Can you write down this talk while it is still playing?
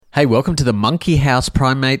Hey, welcome to the Monkey House,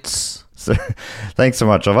 Primates. So, thanks so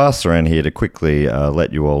much. I've asked around here to quickly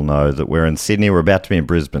let you all know that we're in Sydney. We're about to be in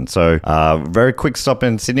Brisbane. So, very quick stop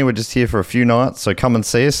in Sydney. We're just here for a few nights. So, come and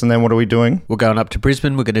see us. And then what are we doing? We're going up to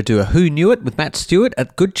Brisbane. We're going to do a Who Knew It with Matt Stewart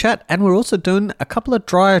at Good Chat. And we're also doing a couple of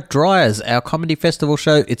Dryers, our comedy festival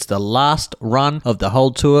show. It's the last run of the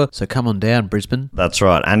whole tour. So, come on down, Brisbane. That's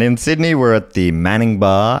right. And in Sydney, we're at the Manning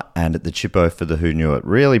Bar and at the Chippo for the Who Knew It.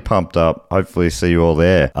 Really pumped up. Hopefully, see you all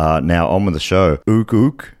there. Now, on with the show. Ook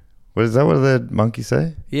ook. What is that? What do the monkeys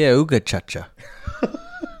say? Yeah, ooga cha-cha.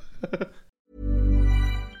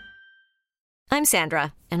 I'm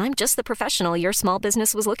Sandra, and I'm just the professional your small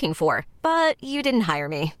business was looking for. But you didn't hire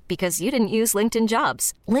me because you didn't use LinkedIn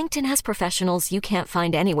Jobs. LinkedIn has professionals you can't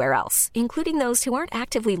find anywhere else, including those who aren't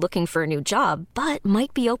actively looking for a new job, but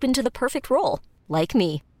might be open to the perfect role, like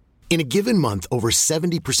me. In a given month, over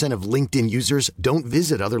 70% of LinkedIn users don't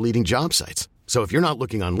visit other leading job sites. So if you're not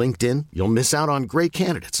looking on LinkedIn, you'll miss out on great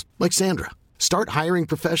candidates like Sandra. Start hiring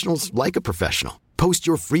professionals like a professional. Post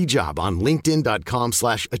your free job on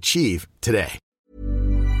linkedin.com/achieve today.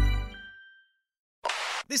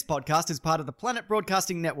 This podcast is part of the Planet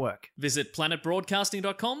Broadcasting Network. Visit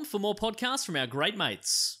planetbroadcasting.com for more podcasts from our great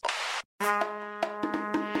mates.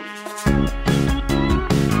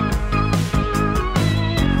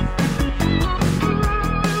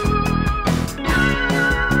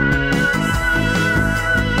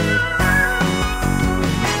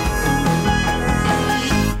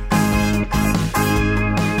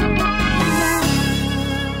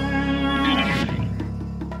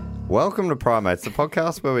 Welcome to Primates, the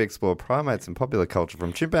podcast where we explore primates and popular culture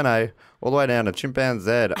from Chimpan A all the way down to Chimpan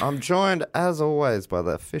Z. I'm joined, as always, by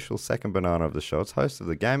the official second banana of the show. It's host of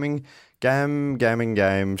the gambling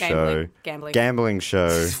show,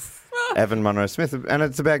 Evan Munro Smith, and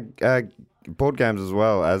it's about board games as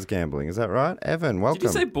well as gambling. Is that right, Evan? Welcome. Did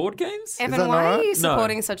you say board games? Evan, why are you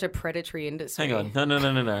supporting such a predatory industry? Hang on,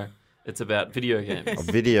 no. It's about video games. Oh,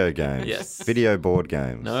 video games. Yes. Video board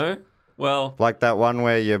games. No. Well, like that one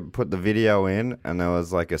where you put the video in and there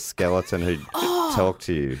was like a skeleton who talked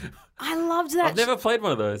to you. I loved that. I've never played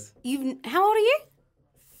one of those. How old are you?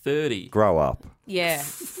 30. Grow up. Yeah.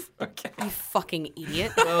 Okay. You fucking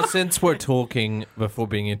idiot. Well, since we're talking before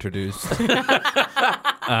being introduced,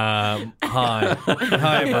 hi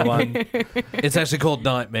everyone. It's actually called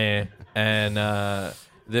Nightmare, and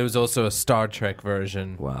there was also a Star Trek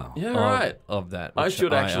version. Wow. Yeah, right. Of that. I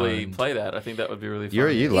should actually owned. play that. I think that would be really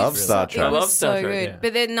fun. You love Star Trek. I It love was Star so Trek. good. yeah.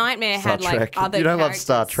 But the Nightmare Star had like Trek. other You don't love characters.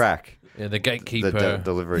 Star Trek, Yeah, the gatekeeper. the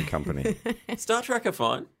delivery company. Star Trek are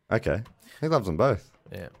fine. Okay. He loves them both.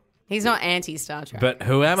 yeah. He's not anti-Star Trek. But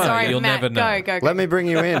who am I? Sorry, You'll Matt, never know. Go. Let me bring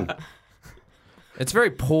you in. It's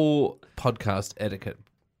very poor podcast etiquette.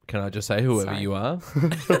 Can I just say, whoever Sorry. you are?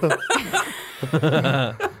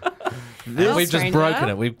 Well, We've just stranger. broken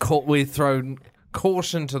it. We've thrown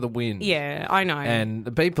caution to the wind. Yeah, I know. And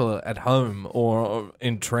the people at home or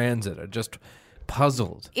in transit are just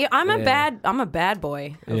puzzled. Yeah, I'm a bad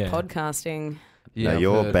boy of Yeah. podcasting. Yeah, No, I've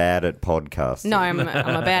you're heard. bad at podcasting. No, I'm a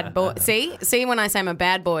bad boy. See, when I say I'm a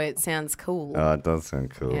bad boy, it sounds cool. Oh, it does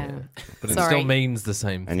sound cool. Yeah. But it Sorry. still means the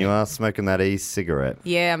same thing. And you are smoking that e-cigarette.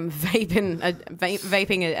 Yeah, I'm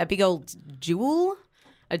vaping a big old Juul.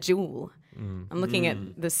 A Juul. I'm looking at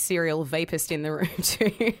the serial vapist in the room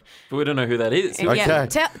too. But we don't know who that is. Yeah,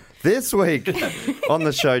 Okay. This week on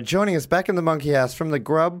the show, joining us back in the Monkey House from the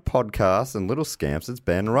Grub podcast and Little Scamps, it's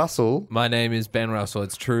Ben Russell. My name is Ben Russell.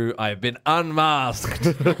 It's true. I've been unmasked.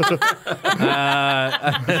 We've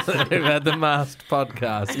had the masked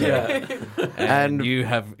podcast. Yeah. And you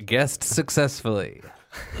have guessed successfully.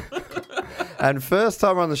 And first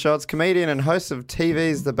time on the show, it's comedian and host of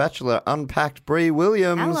TV's The Bachelor Unpacked, Bree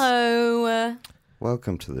Williams. Hello.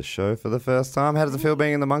 Welcome to the show for the first time. How does it feel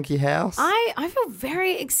being in the Monkey House? I feel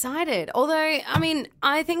very excited. Although, I mean,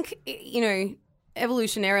 I think,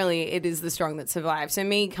 evolutionarily, it is the strong that survive. So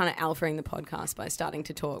me kind of alphaing the podcast by starting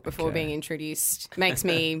to talk before being introduced makes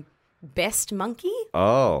me best monkey.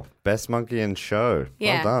 Oh, best monkey in show.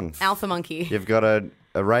 Yeah, Well done. alpha monkey. You've got a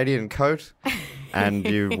radiant coat and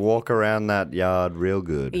you walk around that yard real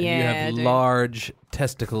good. Yeah, you I have do. large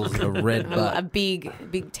testicles and a red a butt. big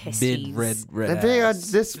testes. Big red The thing,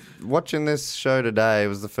 ass. watching this show today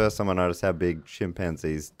was the first time I noticed how big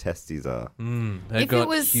chimpanzees' testes are. They've If got it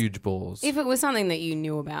was- huge balls. If it was something that you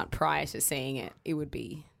knew about prior to seeing it, it would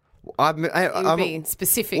be I'm be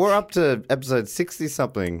specific. We're up to episode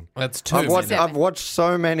 60-something. That's 2 I've watched, minutes. I've watched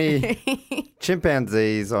so many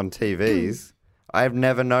chimpanzees on TVs. I've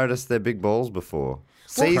never noticed their big balls before.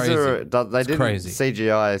 Caesar, they didn't crazy.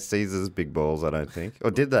 CGI Caesar's big balls, I don't think.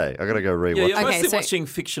 Or did they? I got to go rewatch. Yeah, you're Okay, mostly so- watching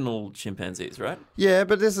fictional chimpanzees, right? Yeah,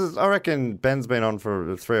 but this is, I reckon Ben's been on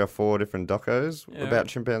for 3 or 4 different docos Yeah. about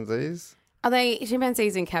chimpanzees. Are they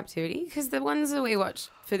chimpanzees in captivity? Because the ones that we watch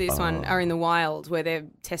for this one are in the wild, where their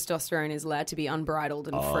testosterone is allowed to be unbridled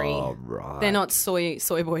and free. Oh, right. They're not soy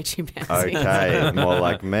boy chimpanzees. Okay, more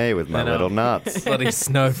like me with my little nuts. Bloody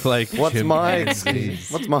snowflake. What's my chimpanzees.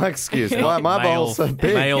 excuse? What's my excuse? Why are my balls so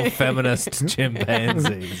big? Male feminist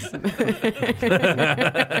chimpanzees.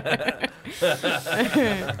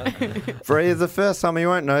 Free is the first time you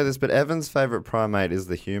won't know this, but Evan's favourite primate is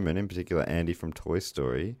the human, in particular Andy from Toy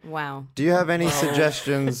Story. Wow. Do you have any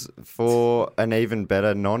suggestions for an even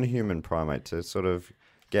better non-human primate to sort of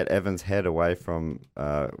get Evan's head away from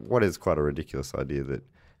what is quite a ridiculous idea that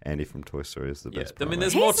Andy from Toy Story is the Yeah. best I mean, primate?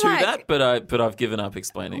 there's more He's to like- that, but I've given up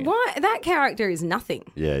explaining. Why? That character is nothing.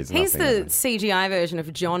 Yeah, he's the nothing. CGI version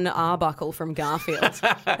of John Arbuckle from Garfield.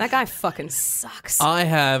 That guy fucking sucks. I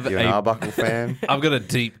have You an Arbuckle fan? I've got a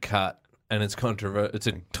deep cut, and it's It's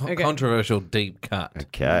a controversial deep cut.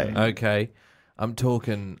 Okay. Okay. I'm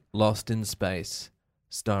talking Lost in Space,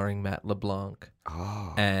 starring Matt LeBlanc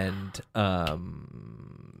and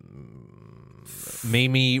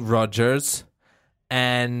Mimi Rogers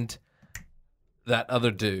and that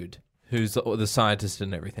other dude who's the scientist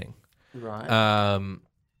and everything. Right.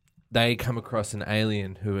 They come across an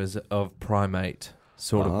alien who is of primate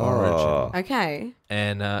sort of origin. Okay.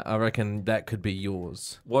 And I reckon that could be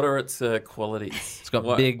yours. What are its qualities? It's got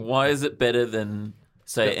why, big- Why is it better than,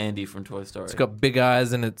 say, Andy from Toy Story? It's got big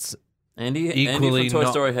eyes and it's Andy equally from Toy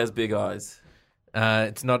not- Story has big eyes.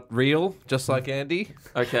 it's not real, just like Andy.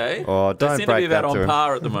 Okay. Oh, They don't seem to break be about that to on him.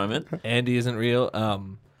 par at the moment. Andy isn't real.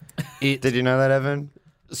 It Did you know that, Evan?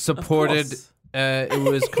 supported. course.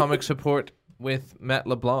 It was comic support with Matt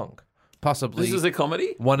LeBlanc, possibly This is a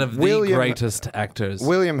comedy? one of the William- greatest actors.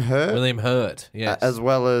 William Hurt, William Hurt, yes. as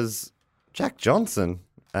well as Jack Johnson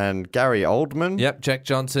and Gary Oldman. Yep, Jack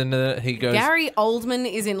Johnson. He goes. Gary Oldman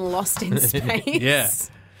is in Lost in Space. Yeah.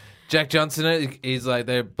 Jack Johnson, he's like,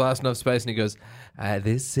 they're blasting off space, and he goes,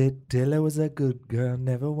 they said till I was a good girl,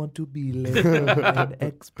 never want to be late and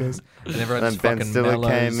express. And everyone And just Ben fucking Stiller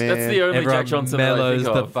mellows. came in. That's the only Everyone Jack Johnson that I mellows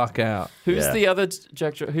think the of. fuck out. Who's Yeah. the other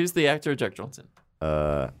Who's the actor of Jack Johnson?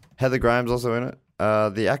 Heather Graham's also in it.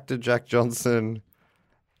 The actor Jack Johnson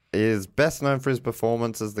is best known for his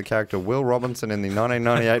performance as the character Will Robinson in the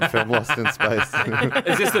 1998 film Lost in Space.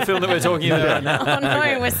 Is this the film that we're talking about now? Oh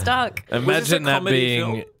no, we're stuck. Imagine that comedy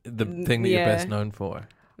being the thing that you're Yeah. best known for.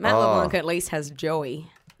 Matt Oh. LeBlanc at least has Joey,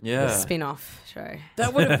 Yeah. the spin-off show.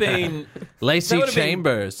 That would have been Lacey That would've been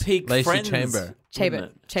Chambers. peak Lacey Friends. Chamber.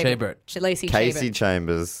 Chabert. Chabert. Lacey Casey Chabert.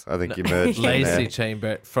 Chambers, I think you merged in Lacey there.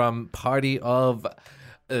 Chamber from Party of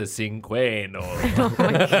Cinqueno.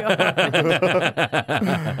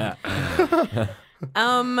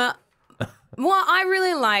 Well, I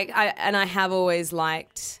really like, I have always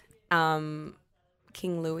liked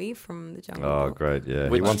King Louis from the Jungle Oh, Book. great, yeah.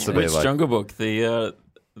 which, he wants to be which like... Jungle Book? The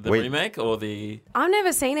Wait. remake or the I've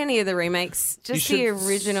never seen any of the remakes, just You the should-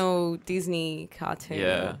 original Disney cartoon.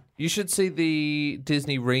 yeah? You should see the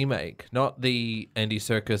Disney remake, not the Andy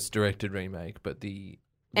Serkis directed remake, but the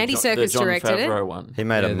Andy The Serkis Jon directed it. Favreau one. He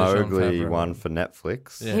made Yeah, a the Jon Mowgli Favreau one one. for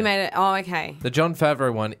Netflix. Yeah. He made it. Oh, okay. the Jon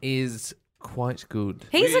Favreau one is quite good.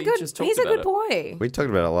 He's We a good. just talked He's a about good boy. We talked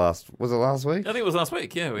about it was it last week? I think it was last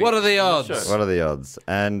week. Yeah. What are the on odds? show. What are the odds?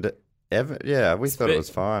 And Evan, yeah, we thought it was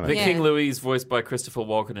fine. But Yeah. King Louis is voiced by Christopher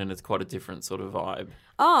Walken, and it's quite a different sort of vibe.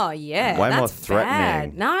 Oh yeah, Way more that's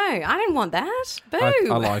threatening. bad. No, I didn't want that. Boo.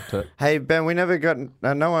 I liked it. Hey Ben, we never got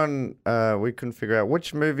no one. We couldn't figure out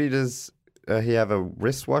which movie does he have a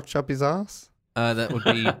wristwatch up his ass? That would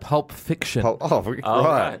be Pulp Fiction. Oh, right.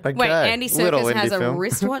 right. Okay. Wait, Andy Little Serkis indie has a film.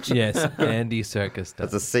 wristwatch. Yes, Andy Serkis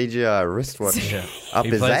does. That's a CGI wristwatch up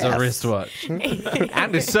He his plays ass. a wristwatch.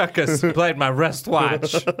 Andy Serkis played my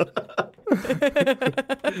wristwatch.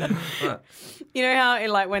 You know how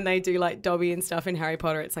like when they do like Dobby and stuff in Harry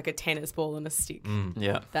Potter, it's like a tennis ball and a stick.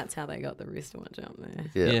 Yeah. That's how they got the wristwatch up there.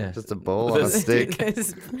 Yeah, Yeah. just a ball on a stick.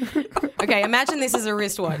 Okay, imagine this is a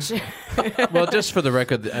wristwatch. Well, just for the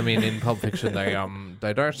record, I mean, in Pulp Fiction, they don't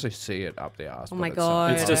actually see it up the ass. Oh but my it's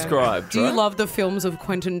God. It's described. Do you right? love the films of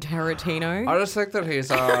Quentin Tarantino? I just think that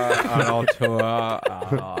he's an auteur.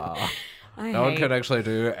 I No one hate- could actually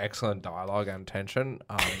do excellent dialogue and tension.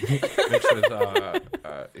 Mixed with,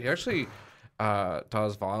 he actually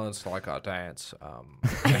does violence like a dance.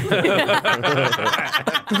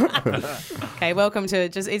 Okay, welcome to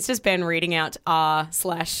it's just Ben reading out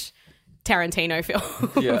R/Tarantino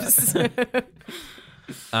films.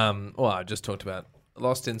 Yeah. Well, I just talked about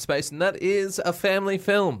Lost in Space, and that is a family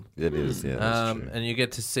film. It is, yeah. That's true. And you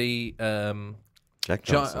get to see Jack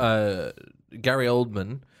Johnson. Gary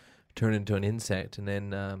Oldman turn into an insect and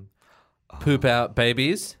then poop out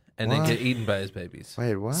babies and then What? get eaten by his babies.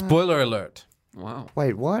 Wait, what? Spoiler alert. Wow.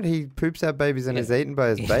 Wait, what? He poops out babies and is eaten by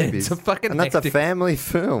his babies. It's a fucking and that's hectic- a family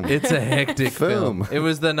film. It's a hectic film. Film. It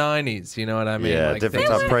was the 90s, you know what I mean? yeah, Like, different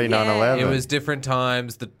things- time pre 9/11. It was different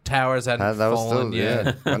times. The towers hadn't That was fallen still,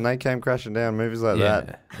 yet. when they came crashing down, movies like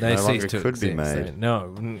that They no ceased longer to could be exist. made.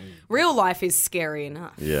 No. Real life is scary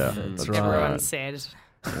enough. Yeah, that's right. Everyone right. said.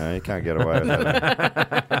 No, you can't get away with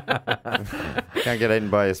that. Can't get eaten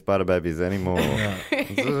by your spider babies anymore.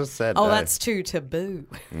 It's a sad Oh, day. that's too taboo.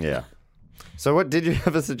 Yeah. So what, did you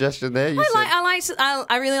have a suggestion there? You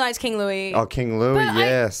I really liked King Louis. Oh, King Louis, But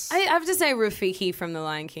yes. I have to say Rafiki from The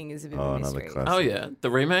Lion King is a bit Oh, of a another mystery. classic. Oh yeah,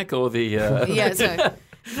 the remake or the Yeah, so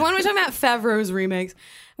when we're talking about Favreau's remakes,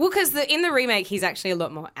 well, because in the remake he's actually a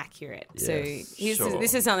lot more accurate. So sure.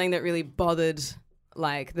 this is something that really bothered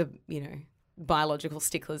like the biological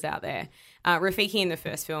sticklers out there. Rafiki in the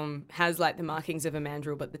first film has like the markings of a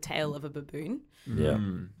mandrill, but the tail of a baboon. Yeah.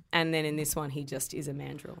 And then in this one, he just is a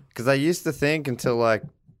mandrill. Because they used to think until like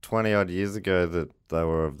 20 odd years ago that they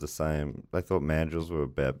were of the same. They thought mandrills were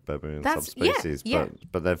baboon subspecies. yeah.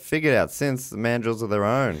 But they've figured out since the mandrills are their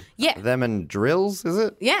own. Yeah. Them and drills, is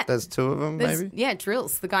it? Yeah. There's two of them, maybe? Yeah,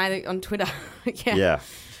 Drills, the guy on Twitter. Yeah.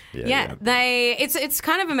 Yeah, it's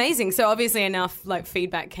kind of amazing. So obviously enough like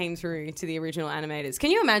feedback came through to the original animators.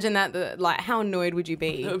 Can you imagine that? Like, how annoyed would you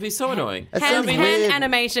be? It would be so annoying. It Hand sounds weird.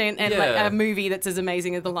 animation and like Yeah. a movie that's as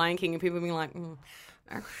amazing as The Lion King, and people being like,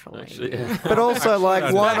 actually. Yeah. But also,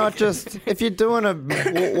 like, why not just, if you're doing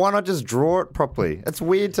why not just draw it properly? It's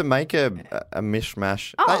weird to make a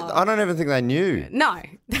mishmash. I don't even think they knew. No,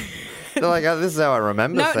 They're like, oh, this is how I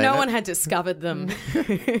remember seeing no it. one had discovered them.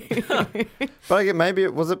 But maybe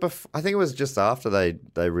it was it before. I think it was just after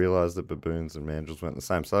they realised that baboons and mandrills weren't the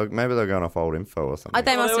same. So maybe they're going off old info or something.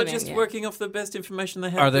 They Well, must they were have been, just yeah. working off the best information they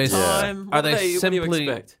had Are at they the time. are they What do you simply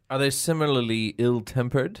expect? are they similarly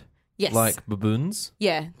ill-tempered? Yes. Like baboons?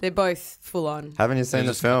 Yeah, they're both full on. Haven't you seen the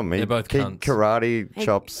just- film? they're both he cunts. karate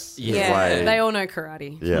chops his Yeah, way. they all know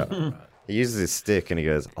karate. Yeah. He uses his stick and he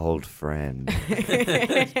goes, old friend.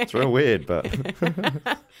 It's real weird, but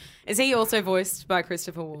Is he also voiced by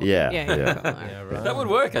Christopher Walken? Yeah, yeah. yeah. Cool, all right. That would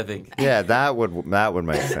work, I think. yeah, that would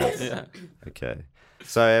make sense. Yeah. Okay.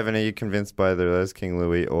 So, Evan, are you convinced by either of those, King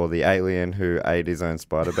Louis or the alien who ate his own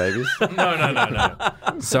spider babies? No.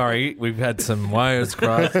 Sorry, we've had some wires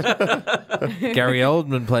crossed. Gary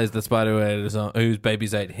Oldman plays the spider whose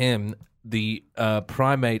babies ate him. The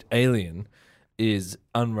primate alien is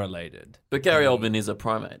unrelated. But Gary Oldman is a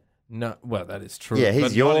primate. No, well, that is true. Yeah, he's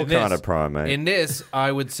but your not in kind this. of primate. In this, I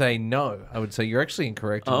would say no. I would say you're actually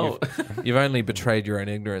incorrect. and Oh. You've only betrayed your own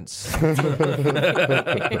ignorance.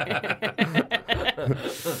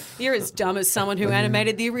 You're as dumb as someone who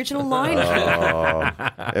animated the original Lion King. Oh,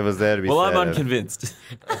 it was there to be Well, said. I'm unconvinced.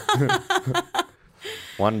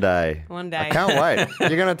 One day. One day. I can't wait.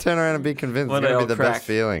 You're going to turn around and be convinced. One It's day going to be I'll the crack. best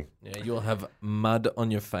feeling. Yeah, you'll have mud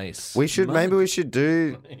on your face. Maybe we should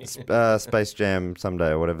do Space Jam someday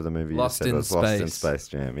or whatever the movie Lost you said in was. Lost in Space. Space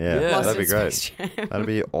Jam. Yeah, Yeah. Lost that'd be in great. Space Jam. That'd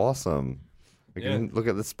be awesome. We can look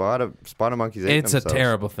at the spider monkeys eating It's a themselves.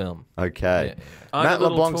 terrible film. Okay. I'm Matt a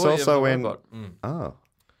little LeBlanc's toy of also a in. robot. Oh.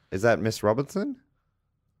 Is that Miss Robinson?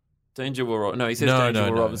 Danger Will No, he says No, Danger no,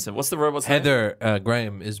 Will no. Robinson. What's the robot's name? Heather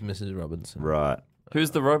Graham is Mrs. Robinson. Right.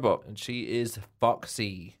 Who's the robot? And she is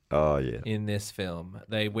Foxy Oh, yeah. in this film.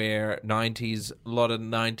 They wear 90s, a lot of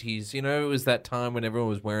 90s. You know, it was that time when everyone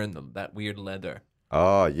was wearing that weird leather.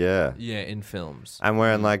 Oh, yeah. Yeah, in films. And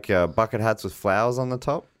wearing like bucket hats with flowers on the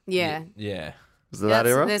top. Yeah. Yeah. Is it that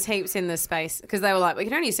era? There's heaps in the space because they were like, we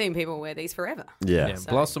can only see people wear these forever. Yeah. Yeah,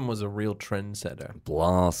 Blossom was a real trendsetter.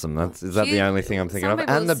 Blossom. Is that She- the only thing I'm thinking some of?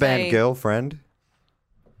 people And the band say- Girlfriend.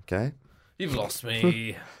 Okay. You've lost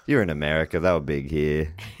me. You're in America. They were big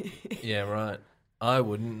here. Yeah, right. I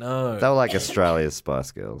wouldn't know. They were like Australia's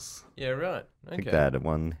Spice Girls. Yeah, right. I think Okay. they had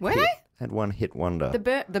one. Were hit, they? Had one hit wonder. The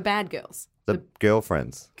bad girls, The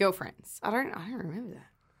Girlfriends. girlfriends. I don't remember that.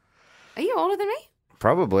 Are you older than me?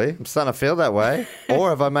 Probably. I'm starting to feel that way. Or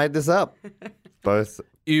have I made this up? Both.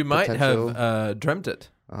 You might Potential. have dreamt it.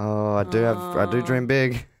 Oh, I do dream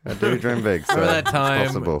big. I do dream big. So Remember that it's time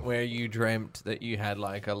possible. where you dreamt that you had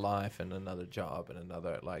like a life and another job and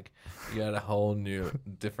another like you had a whole new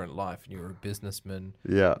different life and you were a businessman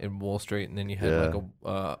Yeah. in Wall Street and then you had Yeah. like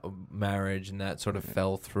a marriage and that sort of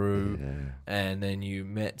fell through and then you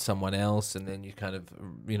met someone else and then you kind of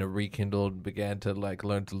rekindled, began to like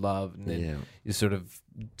learn to love and then you sort of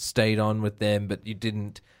stayed on with them but you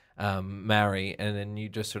didn't marry, and then you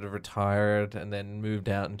just sort of retired and then moved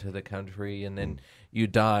out into the country, and then you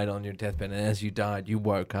died on your deathbed, and as you died, you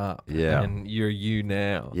woke up. Yeah. And you're you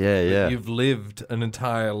now. Yeah, But yeah. You've lived an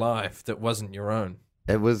entire life that wasn't your own.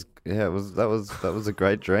 It was that was a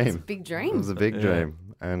great dream. Big It dream. was a big dream,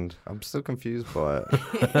 and I'm still confused by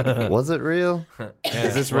it. Was it real?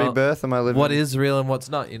 Is this Well, rebirth? Am I living? What is real and what's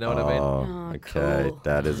not? You know what I mean? Oh, okay. cool.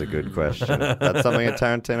 That is a good question. That's something a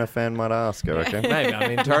Tarantino fan might ask, I reckon. Maybe. I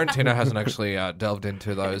mean, Tarantino hasn't actually delved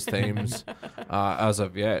into those themes as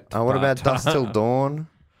of yet. Oh, what about but, Dusk Till Dawn?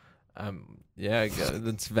 Yeah,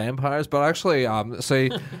 it's vampires. But actually,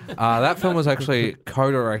 that film was actually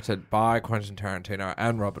co-directed by Quentin Tarantino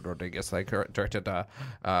and Robert Rodriguez. They directed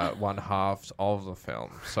one half of the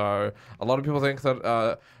film. So a lot of people think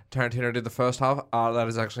that Tarantino did the first half. That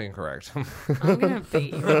is actually incorrect. I'm going to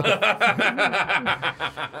beat you up.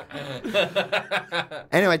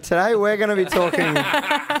 Anyway, today we're going to be talking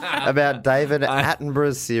about David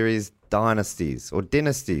Attenborough's series Dynasties or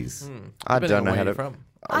Dynasties. I don't know how to. From.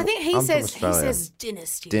 I think I'm from Australia.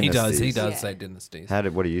 dynasty. He does Dynasties. say dynasties.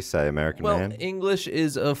 What do you say, American Well, man? English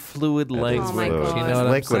is a fluid language. my God. You know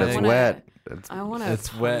what It's I'm liquid. It's saying? wet. I want to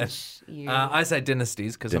It's wet. punch you. I say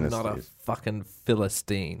dynasties because I'm not a Dynasties. fucking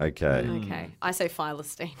Philistine. Okay. Okay. I say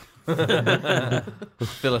Philistine.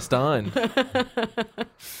 Philistine.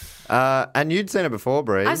 And you'd seen it before,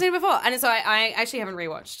 Bree. I've seen it before. And so I actually haven't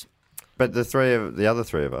rewatched. But the other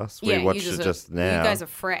three of us, we watched it just now. You guys are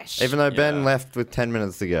fresh. Even though Ben left with 10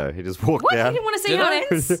 minutes to go, he just walked what? You out. didn't want to see how it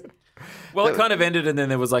ends? Well, it kind of ended, and then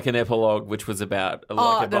there was like an epilogue, which was about like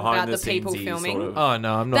a about behind the the people scenes filming? Sort of, Oh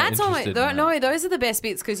no, I'm not That's all. interested. in that. Those are the best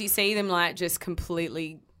bits because you see them like just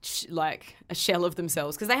completely like a shell of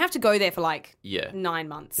themselves because they have to go there for like 9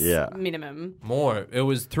 months minimum. More. It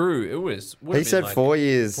was through. It was. would He have been said like 4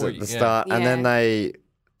 years at the yeah. start, and then Yeah.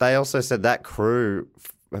 they also said that crew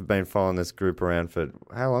have been following this group around for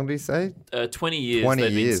how long did he say? 20 years 20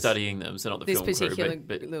 they've been years. studying them, so not the This film particular crew,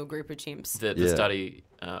 but little group of chimps. the Yeah. study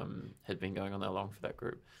had been going on that long for that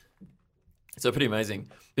group. So pretty amazing.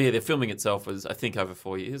 But yeah, the filming itself was, I think, over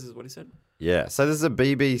 4 years, is what he said. Yeah. So this is a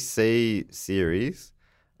BBC series,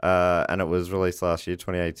 and it was released last year,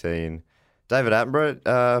 2018. David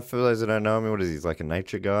Attenborough, for those who don't know him, what is he? He's like a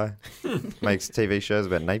nature guy. Makes TV shows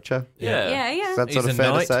about nature. Yeah. Is that sort He's of a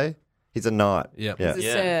fair to knight. say? He's a knight. Yep. Yeah. This,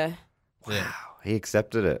 Yeah. Yeah. He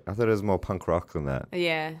accepted it. I thought it was more punk rock than that.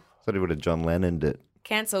 yeah. Thought he would have John Lennoned it.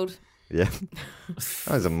 Cancelled. Yeah.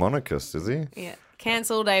 Oh, he's a monarchist, is he? Yeah.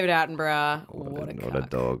 Cancelled David Attenborough. What a What a cuck.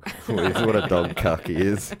 dog. What a dog cuck he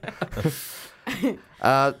is.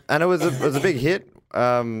 And it was a big hit.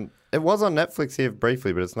 It was on Netflix here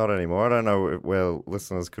briefly, but it's not anymore. I don't know where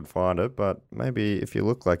listeners could find it, but maybe if you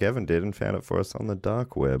look like Evan did and found it for us on the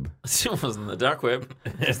dark web. It wasn't the dark web,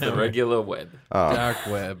 it's the regular web. Dark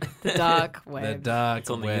web. The dark The web. dark It's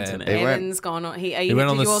on the web. internet. He went- Evan's gone on. He went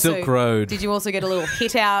on did the you also- Silk Road. Did you also get a little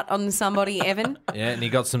hit out on somebody, Evan? Yeah, and he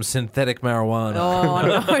got some synthetic marijuana. Oh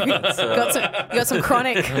no! You got some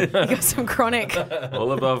chronic. You got some chronic.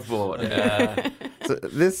 All above board. So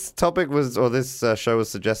this show was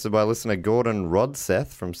suggested by listener Gordon Rodseth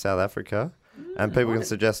from South Africa. And people can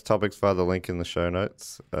suggest topics via the link in the show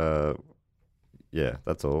notes. Yeah,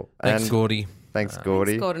 that's all. Thanks, And Gordy. Thanks,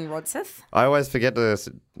 Gordy. Gordon Rodseth. I always forget to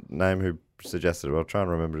name who suggested it. I'll try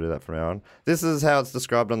and remember to do that from now on. This is how it's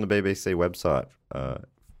described on the BBC website.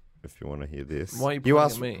 If you want to hear this, Why are you pointing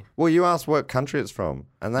asked at me? Well, you asked what country it's from,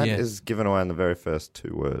 and that is Yes. given away in the very first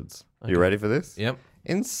two words. You ready for this? Yep.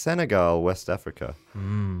 In Senegal, West Africa,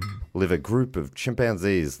 live a group of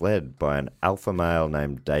chimpanzees led by an alpha male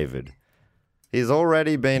named David. He's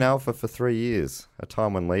already been alpha for 3 years, a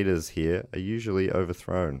time when leaders here are usually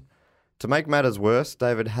overthrown. To make matters worse,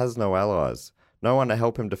 David has no allies, no one to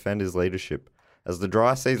help him defend his leadership. As the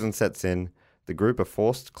dry season sets in, the group are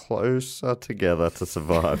forced closer together to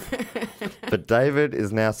survive. But David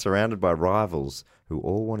is now surrounded by rivals who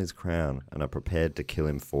all want his crown and are prepared to kill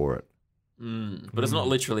him for it. But it's not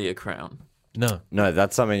literally a crown. No. No,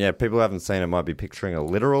 that's something, people who haven't seen it might be picturing a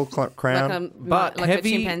literal crown. But like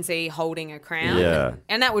heavy- a chimpanzee holding a crown. Yeah.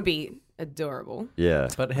 And that would be adorable. Yeah.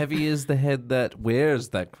 But heavy is the head that wears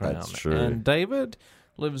that crown. That's true. And David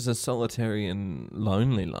lives a solitary and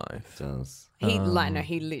lonely life. Does. He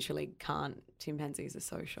he literally can't. Chimpanzees are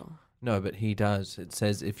social. No, but he does. It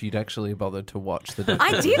says if you'd actually bothered to watch the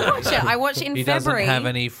I did watch it. I watched it in He February. doesn't have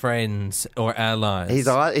any friends or allies.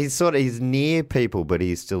 He's near people, but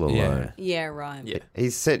he's still alone. Yeah, right. Yeah.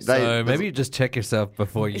 He's said So maybe you just check yourself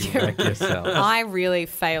before you wreck yourself. I really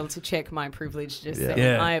failed to check my privilege just then.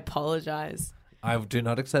 Yeah. I apologize. I do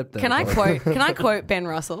not accept that. Can I quote Ben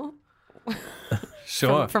Russell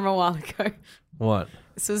Sure. from a while ago? What?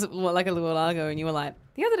 This was like a little while ago, and you were like,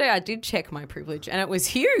 the other day I did check my privilege, and it was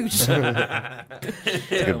huge. It's a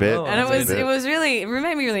good bit. well, And It's a it good was really, it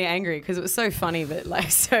made me really angry because it was so funny, but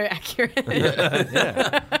like so accurate.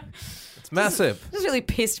 It's massive. It just really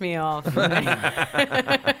pissed me off.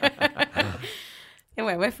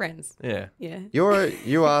 Anyway, we're friends. Yeah. Yeah.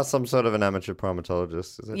 You are some sort of an amateur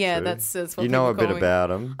primatologist, is that Yeah, true? that's what you know a people bit call me. about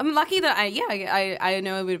them. I'm lucky that I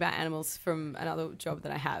know a bit about animals from another job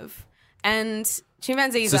that I have. And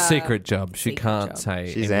chimpanzees It's a are secret job. She secret can't job. say.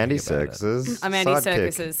 She's anything Andy about it. Circuses. I'm Andy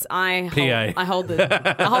sidekick. Circuses. I PA. hold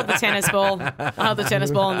the tennis ball. I hold the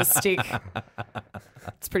tennis ball on the stick.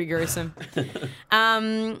 It's pretty gruesome.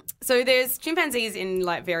 So there's chimpanzees in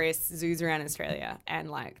like various zoos around Australia,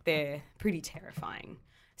 and like they're pretty terrifying.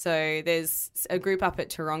 So there's a group up at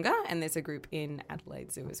Taronga, and there's a group in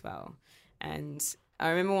Adelaide Zoo as well. And I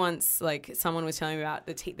remember once, like, someone was telling me about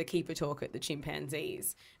the keeper talk at the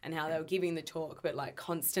chimpanzees and how they were giving the talk, but like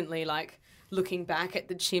constantly like looking back at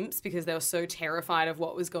the chimps because they were so terrified of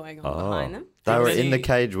what was going on behind them. They were in the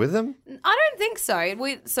cage with them? I don't think so.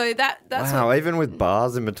 That's Wow, even with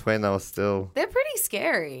bars in between, they were still... they're pretty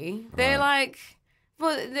scary. They're like,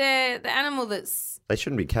 well, they're the animal that's They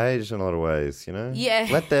shouldn't be caged in a lot of ways, you know? Yeah.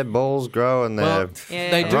 Let their balls grow and their...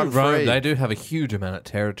 They do Run roam. free. They do have a huge amount of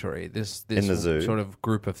territory. This In the zoo? sort of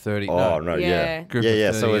group of 30. Oh, no, Yeah. yeah. Group Yeah, of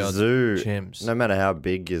yeah, so 30 a odd zoo, chimps. no matter how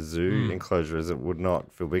big your zoo enclosure is, it would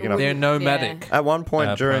not feel big enough. They're nomadic. At one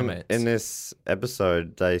point primates. in this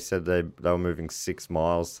episode, they said they were moving 6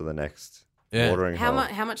 miles to the next watering how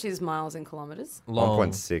hole. much is miles in kilometers? Long.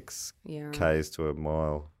 1.6 Yeah, right. Ks to a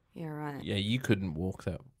mile. Yeah, right. Yeah, you couldn't walk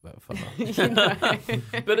that far.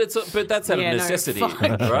 But that's out Yeah, of no, necessity,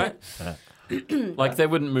 fine. right? Like they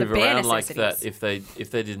wouldn't move The bare around like that necessities.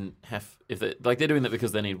 if they didn't have like they're doing that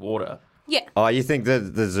because they need water. Yeah. Oh, you think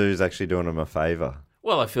that the zoo's actually doing them a favour?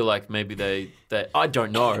 Well, I feel like maybe they I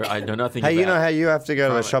don't know. I know nothing. Hey, you about know how you have to go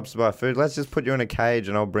to the primate. shops to buy food? Let's just put you in a cage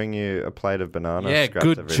and I'll bring you a plate of banana Yeah, scraps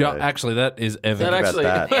good every job. day. Actually, that is Evan. That Think actually-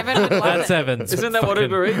 about that. Evan would love That's it. Evans. Isn't that what fucking-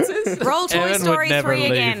 Uber Eats is? Roll Toy Evan would Story never 3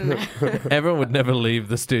 leave. again. Everyone would never leave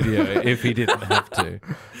the studio if he didn't have to.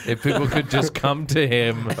 If people could just come to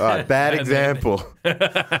him. All right, bad example. No,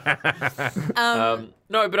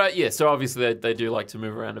 but so obviously they do like to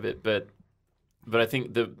move around a bit, but I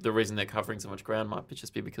think the reason they're covering so much ground might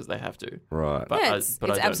just be because they have to. Right. But Yeah, I it's don't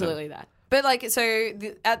know. absolutely that. But like, so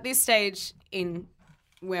at this stage in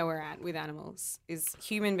where we're at with animals is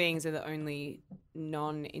human beings are the only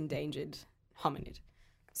non-endangered hominid.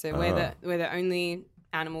 So we're the only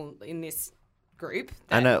animal in this group.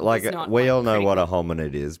 And that like is not, we like, all know what a critical.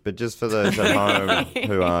 hominid is, but just for those at home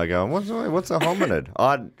who are going, what's a hominid?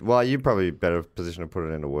 Well, you're probably better position to put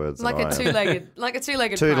it into words. Like than a I am.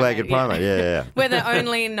 two-legged Two-legged primate. primate. Yeah. We're the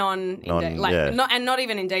only non-endangered, yeah. not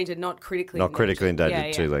even endangered, not critically Not critically endangered. Yeah,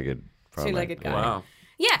 yeah. Two-legged primate. Two-legged guy. Wow.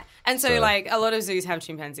 Yeah, and so So- like a lot of zoos have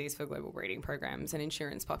chimpanzees for global breeding programs and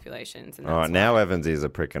insurance populations. And All right, that's now Evan's ears are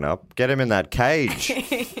pricking up. Get him in that cage.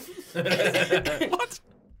 What?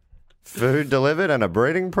 Food delivered and a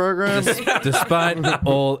breeding program. Despite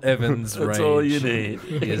all Evan's rage, That's all you need.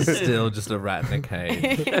 he is still just a rat in a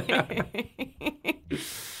cage.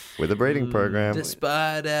 With a breeding program.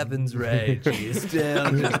 Despite Evan's rage, he is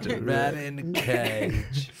still just a rat in a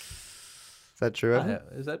cage. Is that true, Evan?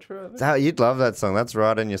 Is that true, Evan? You'd love that song. That's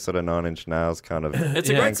right in your sort of Nine Inch Nails kind of It's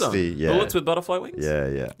a great song. angsty, yeah. Bullets with butterfly wings.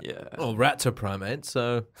 Yeah. Yeah. Well, rats are primates,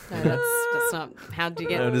 so No, that's not. How'd you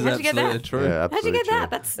get? that is How'd you get absolutely that? true. Yeah, How'd you absolutely get that?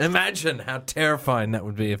 true. That's Imagine how terrifying that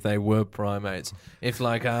would be if they were primates. If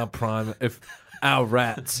like if our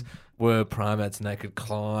rats were primates and they could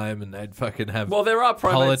climb and they'd fucking have Well, there are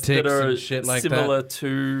primates politics that are and shit like similar that.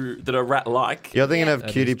 to that are rat-like. You're thinking of That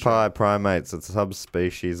cutie is true. pie primates. It's a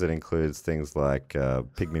subspecies that includes things like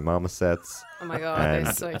pygmy marmosets oh my god, and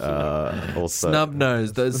they're so cute. also Snub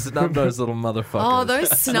nose, those snub nose little motherfuckers. Oh, those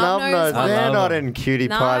snub snub-nosed. nose. They're love not them. in cutie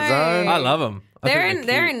No. pie zone. I love them. They're in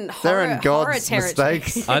They're in horror God's territory.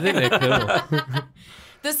 mistakes. I think they're cool.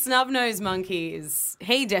 The snub nosed monkey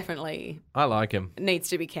he definitely I like him. needs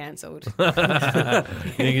to be cancelled. You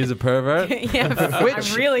think he's a pervert? Yeah,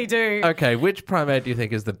 I really do. Okay, which primate do you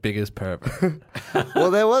think is the biggest pervert?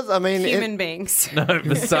 Well, there was. I mean, Human beings. No,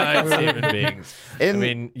 besides human beings. I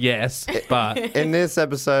mean, yes, but in this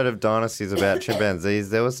episode of Dynasties about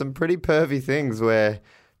chimpanzees, there were some pretty pervy things where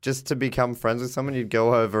just to become friends with someone, you'd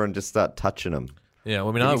go over and just start touching them. yeah, well,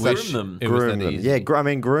 I mean, I Groom wish them. it was Groom that them. easy. Yeah, I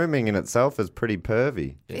mean, grooming in itself is pretty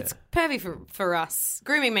pervy. It's pervy for us.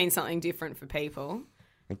 Grooming means something different for people.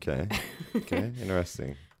 Okay,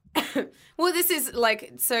 interesting. Well, this is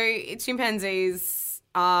like, so chimpanzees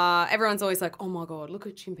everyone's always like, oh my God, look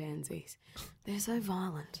at chimpanzees. They're so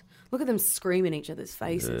violent. Look at them scream in each other's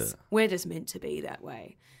faces. We're just meant to be that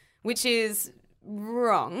way, which is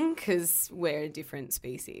wrong because we're a different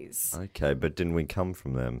species. Okay, but didn't we come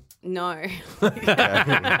from them? No.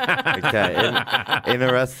 Okay,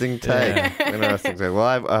 interesting take. Interesting take.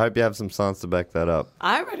 Well, I hope you have some science to back that up.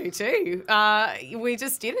 I do too. We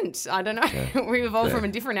just didn't. I don't know. We evolved from a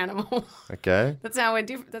different animal. Okay. That's how we're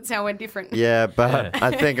different. That's how we're different. Yeah, but I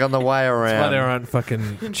think on the way That's why around. there aren't fucking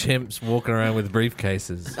chimps walking around with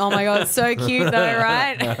briefcases. Oh my God, so cute though,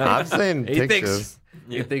 right? I've seen pictures.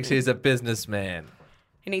 He thinks he's a businessman.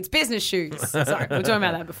 He needs business shoes. Sorry, we were talking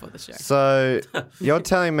about that before the show. So you're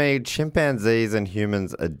telling me chimpanzees and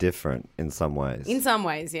humans are different in some ways? In some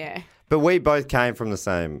ways, yeah. But we both came from the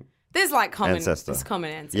same There's like common ancestor. There's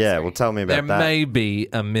common ancestry. Yeah, well, tell me There about that. may be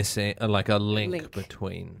a missing, like a link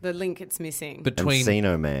between The link it's missing.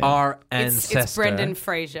 Encino Man. our ancestor. It's Brendan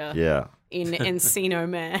Fraser Yeah. in Encino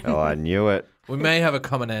Man. Oh, I knew it. We may have a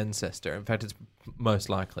common ancestor. In fact, it's most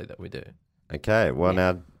likely that we do. Okay, well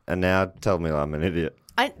now tell me I'm an idiot.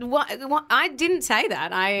 I didn't say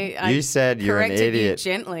that. I You said you're an corrected idiot.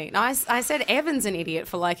 You gently. No, I said Evan's an idiot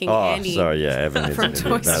for liking Oh, Andy. sorry, yeah, Evan is from an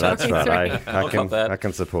Toy idiot. No, that's Story right. 3. I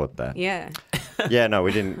can support that. Yeah. Yeah, no,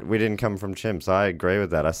 we didn't come from chimps. I agree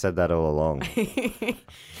with that. I said that all along.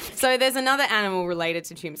 So there's another animal related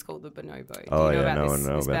to chimps called the bonobo. Do Oh, you know yeah, about no this, one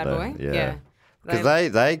knows this about bad that. boy? Yeah.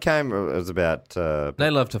 Because they came, it was about... They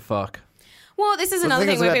love to fuck. Well, this is I another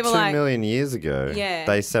think thing it was where about people 2 like... million years ago. Yeah.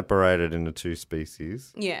 They separated into two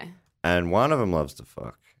species. Yeah. And one of them loves to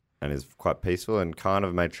fuck and is quite peaceful and kind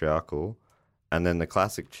of matriarchal. And then the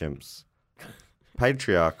classic chimps,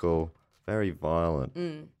 patriarchal, very violent.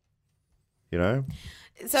 You know?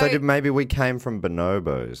 So maybe we came from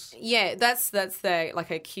bonobos. Yeah, that's the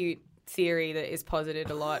like a cute theory that is posited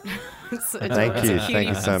a lot. Thank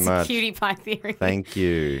you so much. Cutie pie theory. Thank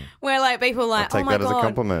you. Where like people are like, I'll take oh my that as a God,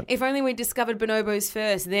 compliment. if only we discovered bonobos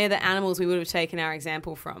first, they're the animals we would have taken our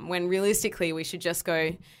example from. When realistically we should just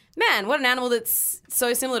go, man, what an animal that's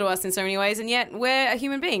so similar to us in so many ways, and yet we're a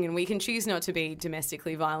human being and we can choose not to be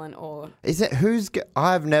domestically violent or... Is it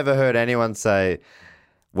I've never heard anyone say,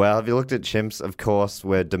 well, have you looked at chimps? Of course,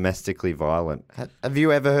 we're domestically violent. Have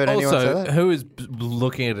you ever heard anyone say Also, that? who is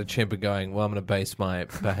looking at a chimp and going, well, I'm going to base my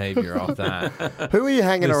behavior off that? Who are you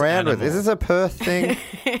hanging This around with? animal. Is this a Perth thing?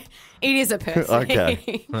 It is a person.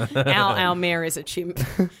 Okay. Our mayor is a chimp.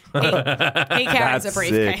 He carries a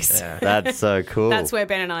briefcase. Sick. That's so cool. That's where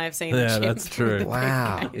Ben and I have seen the Yeah, chimp. that's true.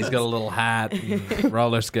 Wow. He's got a little hat and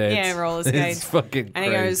roller skates. Yeah, roller skates. It's fucking And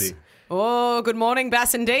he crazy. goes, oh, good morning,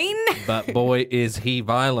 Bassendine. But boy, is he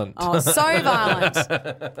violent. Oh, so violent.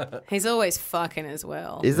 He's always fucking as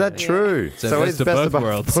well. Is that true? So he's best of both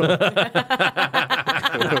worlds.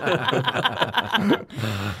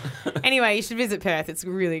 Anyway, you should visit Perth. It's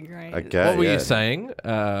really great. Okay. What were yeah. you saying?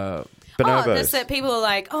 Bonobos. Oh, that's that people are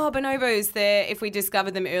like, oh, bonobos, if we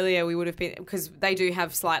discovered them earlier, we would have been, because they do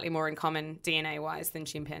have slightly more in common DNA-wise than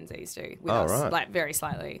chimpanzees do with us, right. like very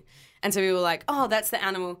slightly. And so we were like, oh, that's the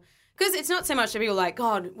animal. Because it's not so much that people are like,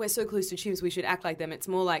 God, we're so close to chimps, we should act like them. It's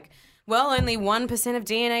more like, well, only 1% of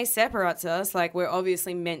DNA separates us. Like, we're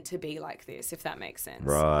obviously meant to be like this, if that makes sense.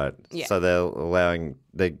 Right. Yeah. So they're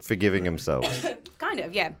forgiving themselves. Kind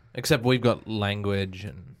of, yeah. Except we've got language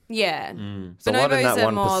and Yeah. So what in Bonobos that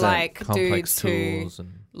are more 1%? like complex dudes who tools and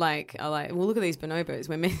are like, well, look at these bonobos.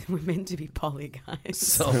 We're meant to be poly guys.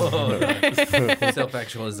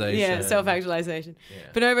 self-actualization. Yeah, self-actualization.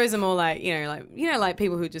 Bonobos are more like like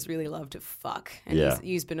people who just really love to fuck and Yeah.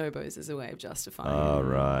 use bonobos as a way of justifying. Oh,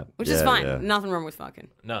 right. Which is Yeah, fine. yeah. Nothing wrong with fucking.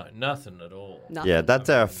 No, nothing at all. Nothing. Yeah, that's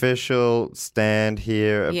our official stand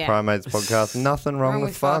here at Yeah. Primates Podcast. Nothing wrong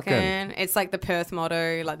with fucking. It's like the Perth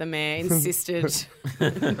motto. Like the mayor insisted. So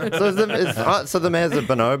the mayor's a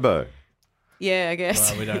bonobo. Yeah, I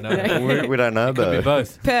guess. Well, we don't know. We don't know, It could be though.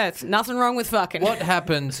 both. Perth. Nothing wrong with fucking. What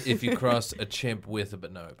happens if you cross a chimp with a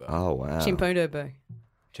bonobo? Oh, wow. Chimponobo.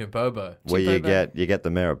 Chimpobo. Well, you get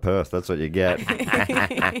the mayor of Perth. That's what you get.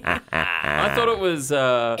 I thought it was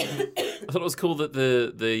cool that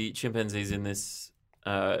the chimpanzees in this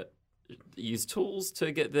use tools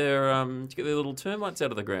to get their little termites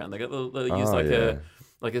out of the ground. They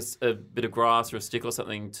use a bit of grass or a stick or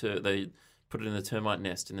something they put it in the termite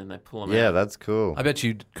nest and then they pull them out. Yeah, that's cool. I bet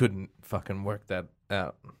you couldn't fucking work that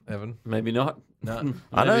out, Evan. Maybe not. No.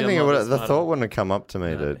 I don't think the thought thought wouldn't have come up to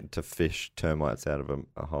me to fish termites out of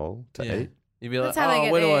a hole to eat. You'd be like, That's how they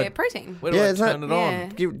get where do their I protein. Where do I isn't turn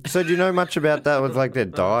that- it on? So do you know much about that with like their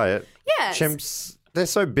diet? Yeah. Chimps, they're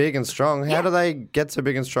so big and strong. How do they get so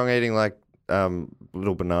big and strong eating like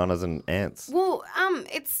little bananas and ants? Well,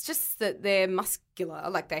 it's just that they're muscular,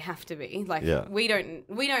 like they have to be. Like Yeah. we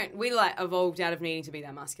like evolved out of needing to be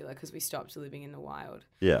that muscular because we stopped living in the wild.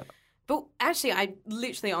 Yeah. But actually, I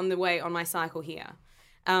literally on the way on my cycle here,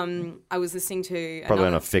 I was listening to Probably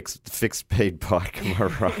on another- a fixed speed bike, am I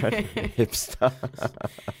right? Hipster.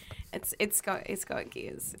 It's got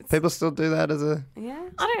gears. People still do that as a Yeah,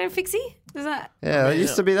 I don't know, fixie. Is that yeah? That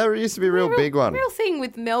used to be a real big one. real thing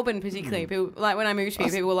with Melbourne particularly? People like when I moved here,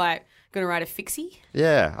 people were like going to ride a fixie.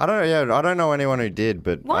 Yeah, I don't know anyone who did,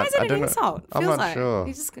 but Why is it I an don't know. insult? I'm Feels not like sure.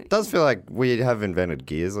 you just- It does feel like we have invented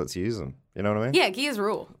gears. Let's use them. You know what I mean? Yeah, gears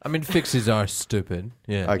rule. I mean, fixies are stupid.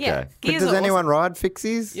 Yeah. Okay. Yeah, But gears does are anyone ride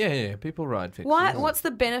fixies? Yeah. People ride fixies. What's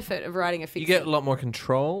the benefit of riding a fixie? You get a lot more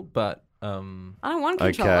control, but I don't want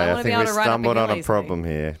Okay, control. I want I to be think able we to ride up stumbled hill on a easily. problem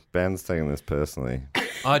here. Ben's taking this personally.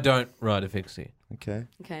 I don't ride a fixie. Okay.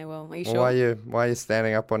 Okay, well, are you Well, sure? why are you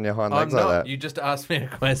standing up on your hind I'm legs like not. that? You just asked me a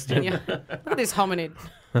question. Yeah. Look at this hominid.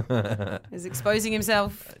 He's exposing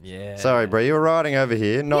himself. Yeah. Sorry, Brie, you were riding over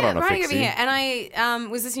here, not on a riding fixie. over here. And I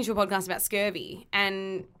was listening to a podcast about scurvy,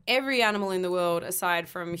 and every animal in the world, aside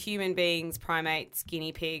from human beings, primates,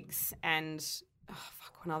 guinea pigs, and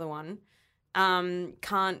one other one,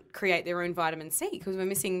 can't create their own vitamin C because we're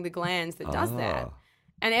missing the glands that does that.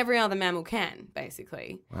 And every other mammal can,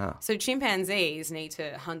 basically. Wow. So chimpanzees need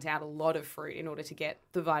to hunt out a lot of fruit in order to get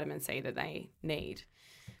the vitamin C that they need,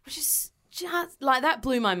 which is just like that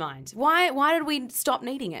blew my mind. Why did we stop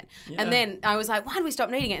needing it? And then I was like, why did we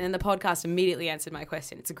stop needing it? And then the podcast immediately answered my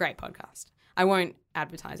question. It's a great podcast. I won't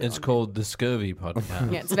advertise it. It's on- called the Scurvy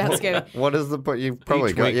Podcast. Yeah, it's about scurvy. What is the but you've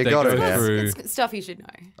probably Each got week you they got go it now. through- It's stuff you should know.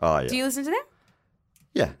 Oh yeah. Do you listen to them?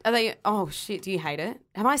 Yeah. Are they? Oh shit! Do you hate it?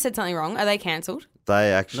 Have I said something wrong? Are they cancelled?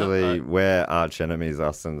 They actually we're arch enemies,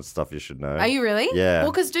 us, and stuff you should know. Are you really? Yeah.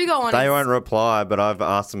 Well, because do go on. They it's- won't reply, but I've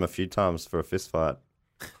asked them a few times for a fist fight.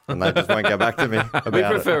 And they just won't get back to me about We it.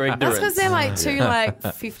 prefer That's ignorance. because they're like two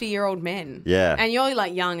 50-year-old men. Yeah. And you're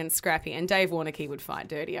like young and scrappy. And Dave Warnocky would fight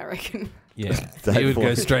dirty, I reckon. Yeah. That He would go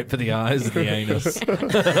boy. straight for the eyes and the anus.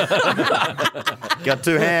 Got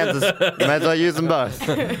two hands, may as well use them both.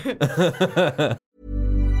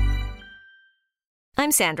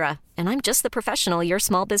 I'm Sandra, and I'm just the professional your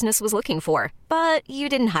small business was looking for. But you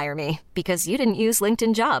didn't hire me because you didn't use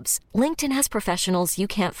LinkedIn Jobs. LinkedIn has professionals you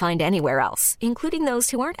can't find anywhere else, including those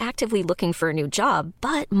who aren't actively looking for a new job,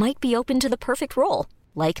 but might be open to the perfect role,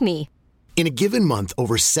 like me. In a given month,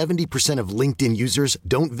 over 70% of LinkedIn users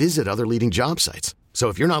don't visit other leading job sites. So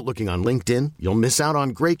if you're not looking on LinkedIn, you'll miss out on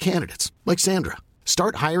great candidates like Sandra.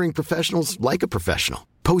 Start hiring professionals like a professional.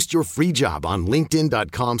 Post your free job on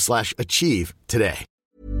linkedin.com/achieve today.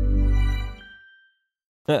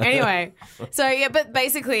 Anyway, so yeah, but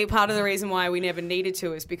basically part of the reason why we never needed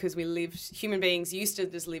to is because human beings used to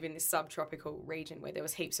just live in this subtropical region where there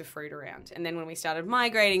was heaps of fruit around. And then when we started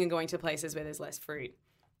migrating and going to places where there's less fruit,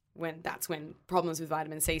 that's when problems with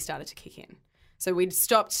vitamin C started to kick in. So we'd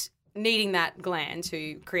stopped needing that gland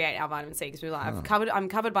to create our vitamin C because we were like, I'm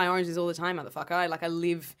covered by oranges all the time, motherfucker. I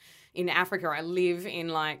live in Africa. I live in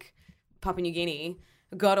like Papua New Guinea.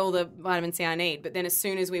 Got all the vitamin C I need. But then as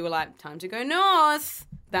soon as we were like, time to go north,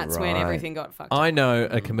 that's when Right. everything got fucked up. I know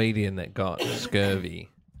a comedian that got scurvy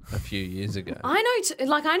a few years ago. I know a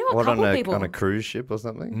What, couple on people. a cruise ship or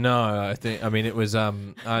something? No, I mean, it was,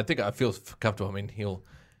 I think I feel comfortable. I mean, he'll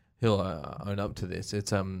own up to this.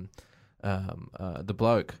 It's, the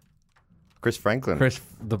bloke, Chris Franklin.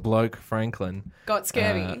 the bloke Franklin. Got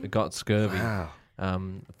scurvy. Got scurvy. Wow.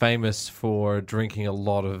 Famous for drinking a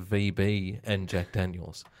lot of VB and Jack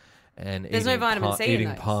Daniels. And There's no vitamin C in eating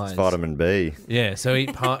those. pies. Vitamin B. Yeah, so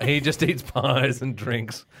he just eats pies and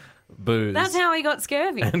drinks booze. That's how he got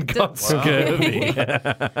scurvy. and got scurvy.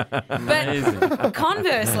 But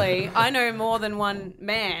conversely, I know more than one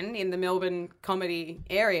man in the Melbourne comedy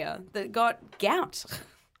area that got gout.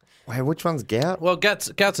 Wait, which one's gout? Well, gout's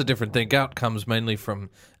a different thing. Gout comes mainly from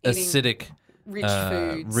Eating acidic,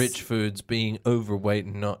 Rich foods. being overweight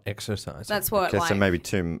and not exercising. That's what, Okay, like, so maybe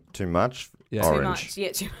too much Yeah. too orange. much.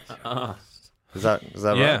 Yeah, too much. Is that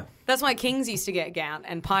yeah. right? That's why kings used to get gout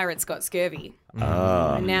and pirates got scurvy.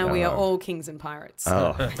 Oh, And now we are all kings and pirates.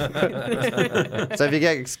 Oh. So if you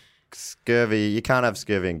get scurvy, you can't have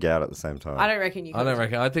scurvy and gout at the same time. I don't reckon you could. I don't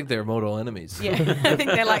reckon. I think they're mortal enemies. Yeah, I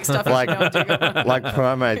think they're like stuff Like- you should know what to do. Like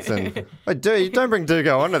primates and... Wait, don't bring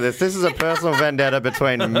Dugo onto this. This is a personal vendetta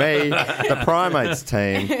between me, the primates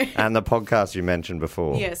team, and the podcast you mentioned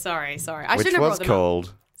before. Yeah, sorry. I Which shouldn't have was brought them up.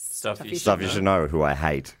 called Stuff you Stuff You Should Know, who I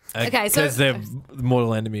hate. Okay, so- Because they're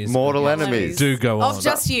mortal enemies. Mortal enemies. Do go on. Of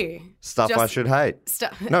just you. Stuff I should hate.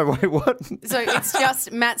 No, wait, what? So it's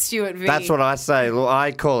just Matt Stewart v. That's what I say. Look,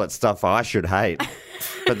 I call it stuff I should hate.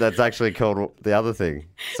 But that's actually called the other thing.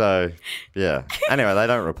 So, yeah. Anyway, they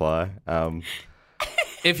don't reply.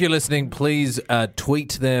 If you're listening, please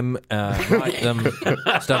tweet them, write them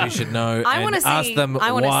stuff you should know, I and wanna see- ask them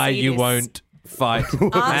I wanna why see you this. won't fight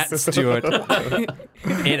Matt Stewart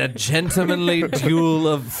in a gentlemanly duel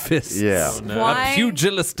of fists. Yeah. Why- A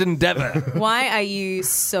pugilist endeavor. Why are you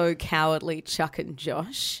so cowardly, Chuck and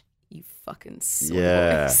Josh? You fucking soy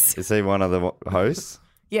Yeah. boys. Is he one of the hosts?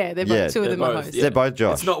 Yeah, they're Yeah, both, two of they're them are both, hosts. yeah. They're both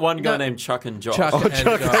Josh. It's not one guy named Chuck and Josh. Chuck and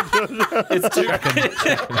Josh. It's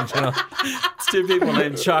two people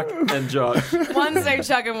named Chuck and Josh. One's named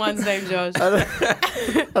Chuck and one's named Josh. I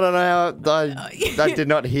don't know how I did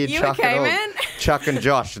not hear You Chuck okay, at all. man? Chuck and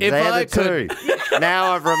Josh. If They're I the two.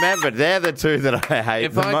 Now I've remembered. They're the two that I hate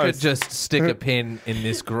If the I most. could just stick a pin in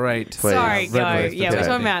this great... Please. Sorry, go. Red Yeah, West we're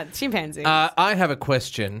talking potato. about chimpanzees. I have a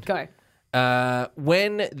question. go.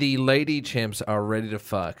 When the lady chimps are ready to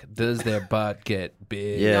fuck, does their butt get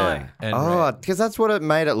big? Yeah. And Oh, because that's what it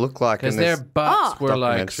made it look like in because their this. butts were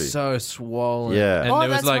like documentary. so swollen. Yeah. and Oh, there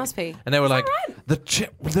was that like, must be. and they were Is like, that the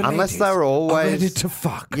Unless ladies they were are always- ready to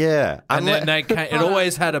fuck. Yeah. And then Unle- it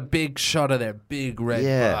always had a big shot of their big red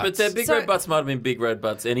Yeah. butts. But their big So- red butts might have been big red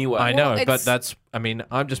butts anyway. I know, Well, but it's- that's. I mean,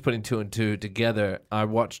 I'm just putting two and two together. I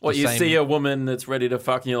watched. What, the you same... see a woman that's ready to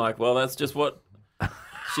fuck and you're like, well, that's just what...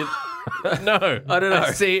 She... No, I don't know.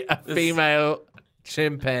 I see a female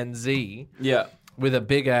chimpanzee Yeah. with a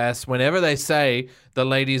big ass. Whenever they say the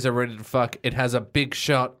ladies are ready to fuck, it has a big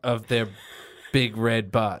shot of their big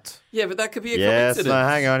red butt. Yeah, but that could be a Yes, coincidence. no,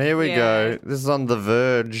 hang on. Here we Yeah. go. This is on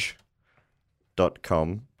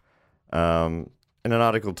TheVerge.com. In an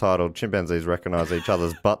article titled "Chimpanzees Recognize Each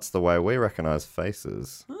Other's Butts the Way We Recognize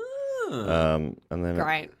Faces." And then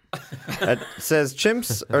Great. it says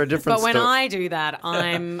chimps are a different But when sto- I do that,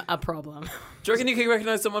 I'm a problem. Do you reckon you can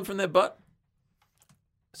recognize someone from their butt?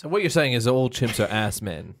 So what you're saying is all chimps are ass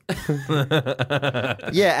men.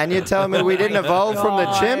 Yeah, and you're telling me we didn't evolve from the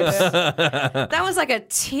chimps? That was like a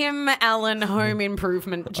Tim Allen home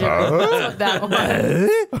improvement joke. That's what that was.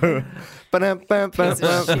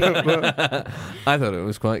 I thought it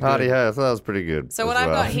was quite Party good. ho, I thought that was pretty good. So as what I've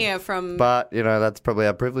well. got here from... But, you know, that's probably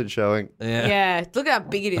our privilege showing. yeah, look at how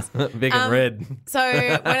big it is. Big and red. So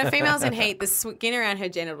when a female's in heat, the skin around her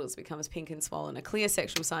genitals becomes pink and swollen, a clear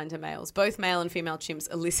sexual sign to males. Both male and female chimps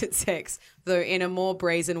elicit sex, though in a more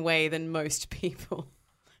brazen way than most people.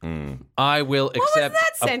 I will was accept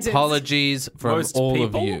that sentence? apologies from Most all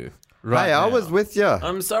people? of you. Right Hey, I now. was with you.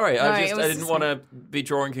 I'm sorry. No, I it was didn't just- want to be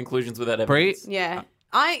drawing conclusions without Bree, evidence. Yeah.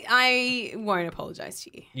 I won't apologise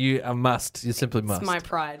to you. you must. You simply must. It's my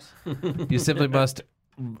pride. You simply must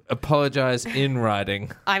apologize in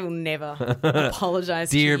writing. I will never apologise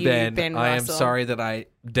to Dear you, Ben, I am Russell. sorry that I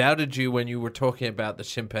doubted you when you were talking about the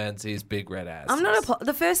chimpanzee's big red ass. I'm not.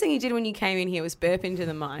 The first thing you did when you came in here was burp into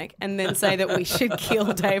the mic and then say that we should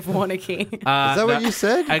kill Dave Warnocky. Is that what you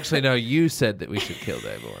said? Actually, no, you said that we should kill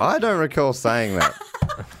Dave Warren. I don't recall saying that.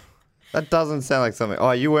 That doesn't sound like something.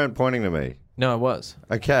 Oh, you weren't pointing to me. No, I was.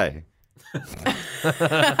 Okay.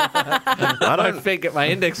 My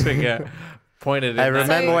index finger pointed Hey, in that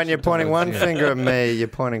remember when direction you're pointing towards one you. finger at me, you're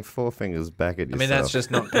pointing four fingers back at I yourself. mean, that's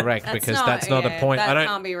just not correct because that's not a point. That I don't.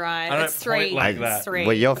 can't be right. I don't It's three. point like It's that. three.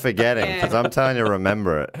 Well, you're forgetting because I'm telling you,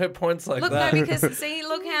 remember it. Her points like Look, that. no, because see,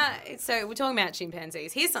 look how. So we're talking about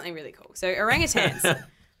chimpanzees. Here's something really cool. So orangutans,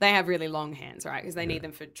 they have really long hands, right? Because they need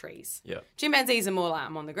them for trees. Yeah. Chimpanzees are more like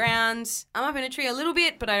I'm on the ground. I'm up in a tree a little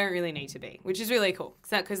bit, but I don't really need to be, which is really cool.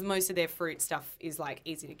 Because most of their fruit stuff is like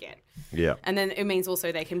easy to get, Yeah. and then it means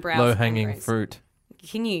also they can browse. Low and hanging graze. fruit.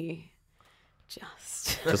 Can you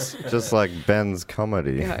just? Just like Ben's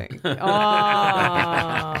comedy. Go. Oh.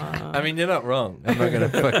 I mean, you're not wrong. I'm not going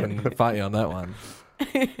to fucking fight you on that one.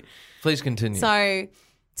 Please continue. So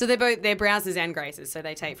they're browsers and grazers, so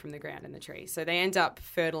they take from the ground and the tree. So they end up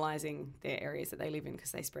fertilizing their areas that they live in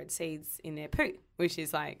because they spread seeds in their poo, which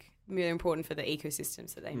is like really important for the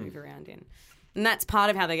ecosystems that they move around in. And that's part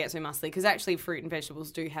of how they get so muscly, because actually fruit and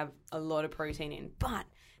vegetables do have a lot of protein in, but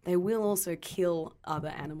they will also kill other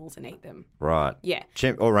animals and eat them. Right. Yeah.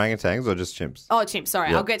 Orangutans or just chimps? Oh, chimps. Sorry,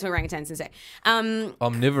 Yep. I'll get to orangutans in a sec.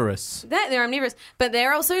 Omnivorous. They're omnivorous, but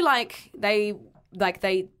they're also they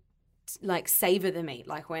savor the meat.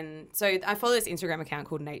 Like so I follow this Instagram account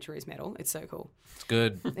called Nature is Metal. It's so cool. It's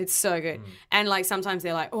good. It's so good. And like sometimes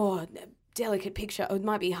they're like, oh, delicate picture. It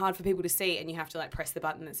might be hard for people to see, and you have to like press the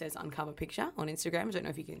button that says uncover picture on Instagram. I don't know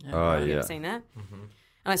if you can. Have you ever seen that? Mm-hmm.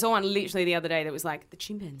 And I saw one literally the other day that was like, the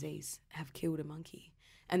chimpanzees have killed a monkey,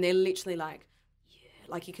 and they're literally like,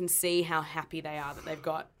 like you can see how happy they are that they've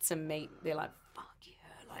got some meat. They're like, fuck yeah,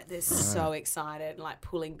 like they're so excited, like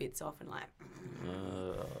pulling bits off and like,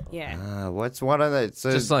 yeah. Why don't they?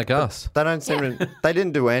 So, Just like us. They don't seem to, they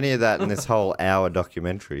didn't do any of that in this whole hour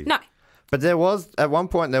documentary. No. But there was, at one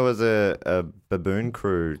point, there was a baboon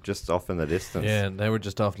crew just off in the distance. Yeah, and they were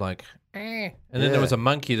just off like, And then there was a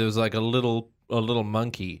monkey. There was like a little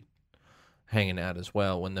monkey hanging out as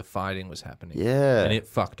well when the fighting was happening. Yeah. And it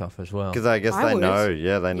fucked off as well. Because I guess I they would. know.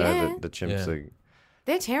 Yeah, they know Yeah. that the chimps Yeah. are.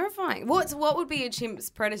 They're terrifying. What would be a chimp's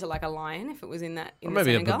predator, like a lion, if it was in that? In Or the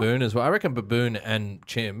maybe a Senegal? baboon as well. I reckon baboon and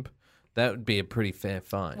chimp, that would be a pretty fair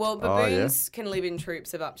fight. Well, Oh, yeah? baboons can live in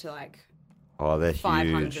troops of up to like Oh, they're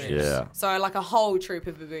 500. huge. Yeah. So like a whole troop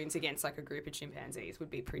of baboons against like a group of chimpanzees would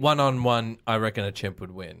be pretty. 1-on-1, I reckon a chimp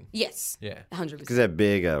would win. Yes. Yeah. 100%. Because they're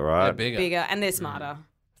bigger, right? They're bigger. Bigger and they're smarter.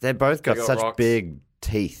 They've both got got such rocks. big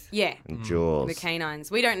teeth Yeah. and jaws. The canines.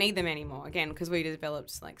 We don't need them anymore, again, because we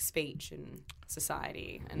developed like speech and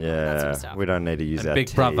society and all that sort Yeah, of stuff. we don't need to use And our Big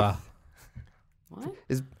teeth. Brother. What?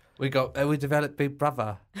 We developed Big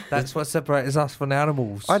Brother. That's what separates us from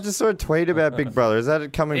animals. I just saw a tweet about Big Brother. Is that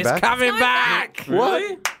it coming it's back? coming back.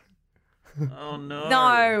 Really? Oh no.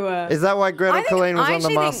 No. Is that why Gretel I think- Colleen was I on The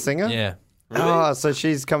actually Masked think- Singer? Yeah. Oh, so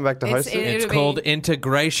she's come back to host it? It's It'll called be-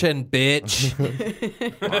 integration, bitch.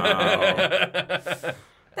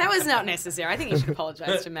 That was not necessary. I think you should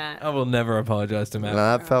apologise to Matt. I will never apologize to Matt.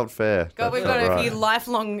 No, that felt fair. God, That we've felt got a right. few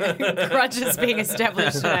lifelong grudges being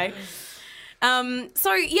established today.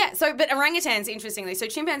 But orangutans, interestingly, so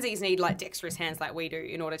chimpanzees need like dexterous hands like we do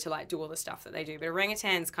in order to like do all the stuff that they do. But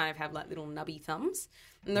orangutans kind of have like little nubby thumbs.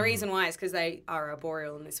 And the reason why is because they are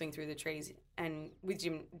arboreal and they swing through the trees. And with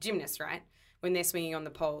gymnasts, right, when they're swinging on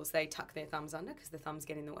the poles, they tuck their thumbs under because the thumbs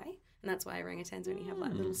get in the way. And that's why orangutans only have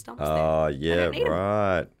like little stumps Oh, there. yeah, don't need 'em.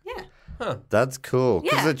 right. Yeah. That's cool.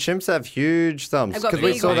 Because Yeah. the chimps have huge thumbs. They've got Because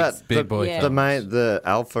we big saw ones. that. Big boy Yeah. The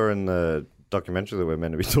alpha in the documentary that we're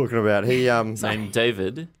meant to be talking about. He Named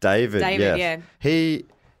David. David, David, yes. yeah.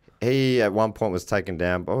 He at one point was taken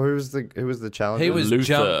down. Oh, who was the challenger? He was Luther.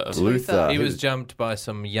 jumped. Luther. He was jumped by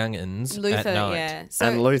some youngins Luther, at night. yeah. So,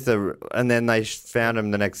 and Luther, and then they found him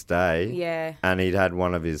the next day. yeah. And he'd had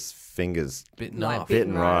one of his fingers Bitten Like, off.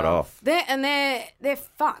 bitten right off. They're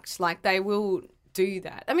fucked. Like they will do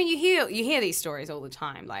that. I mean, you hear these stories all the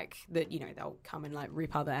time, like that. You know, they'll come and like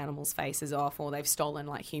rip other animals' faces off, or they've stolen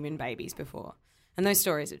like human babies before, and those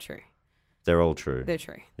stories are true. They're all true. They're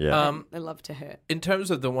true. Yeah. They love to hurt. In terms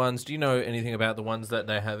of the ones, do you know anything about the ones that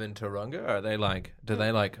they have in Taronga? Are they like, do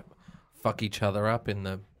they like fuck each other up in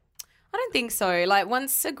the? I don't think so. Like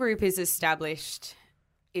once a group is established,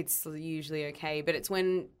 it's usually okay. But it's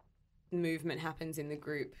when movement happens in the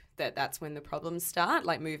group that's when the problems start.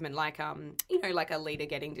 Like movement, like like a leader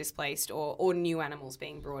getting displaced or new animals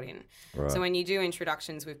being brought in. Right. So when you do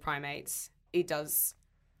introductions with primates, it does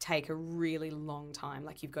take a really long time.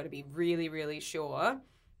 Like you've got to be really, really sure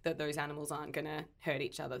that those animals aren't going to hurt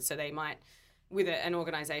each other. So they might, with an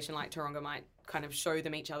organisation like Taronga, might kind of show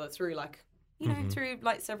them each other through like, you know, through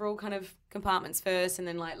like several kind of compartments first, and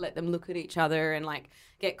then like let them look at each other and like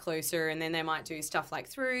get closer, and then they might do stuff like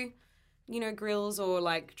through, you know, grills or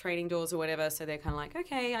like training doors or whatever. So they're kind of like,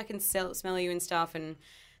 okay, I can smell you and stuff, and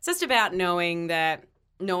it's just about knowing that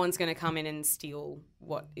no one's going to come in and steal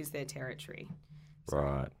what is their territory.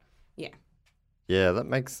 Right. Yeah. Yeah, that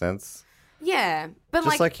makes sense. Yeah, but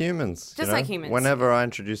Just like humans. just you know? like humans. Whenever I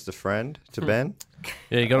introduced a friend to Ben,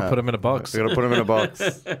 Yeah, you got to put them in a box. we got to put him in a box.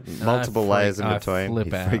 Multiple layers in I between. flip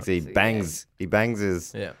He out. freaks. He bangs. He bangs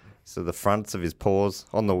his Yeah, so the fronts of his paws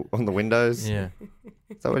on the windows. yeah,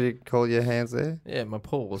 Is that what you call your hands there? yeah. My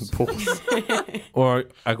paws, Paws. or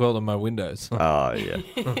I call them my windows. Oh yeah.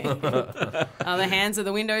 Oh, the hands are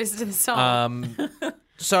the windows to the soul.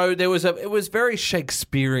 So it was very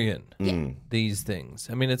Shakespearean. Mm. These things.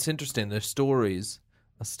 I mean, it's interesting. Their stories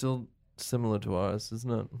are still similar to ours,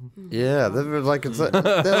 isn't it? Yeah, they're like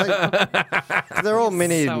they're all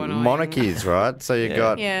mini So annoying. monarchies, right? So you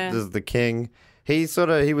got Yeah. there's the king. He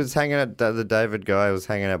was hanging out. The David guy was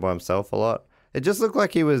hanging out by himself a lot. It just looked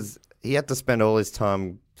like he had to spend all his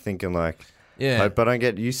time thinking like, Yeah. hope I don't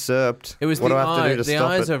get usurped. It was what the do I have to do to the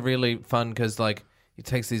stop eyes it? are really fun because like he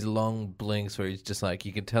takes these long blinks where he's just like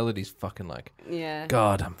you can tell that he's fucking like yeah.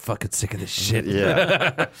 God, I'm fucking sick of this shit.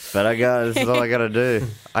 Yeah, but this is all I got to do.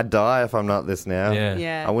 I die if I'm not this now. Yeah.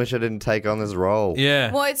 Yeah. I wish I didn't take on this role.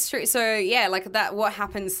 Yeah. Well, it's true. So yeah, like that. What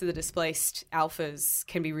happens to the displaced alphas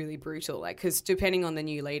can be really brutal. Like because depending on the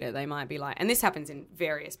new leader, they might be like, and this happens in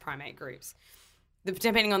various primate groups.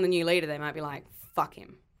 Depending on the new leader, they might be like, "Fuck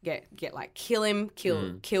him." get like kill him,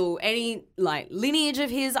 kill any like lineage of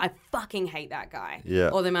his. I fucking hate that guy. Yeah.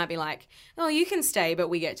 Or they might be like, oh, you can stay, but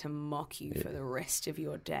we get to mock you for the rest of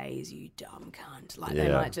your days, you dumb cunt. Like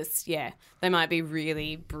they might just they might be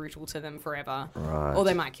really brutal to them forever. Right. Or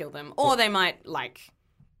they might kill them. Or they might like,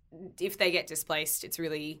 if they get displaced, it's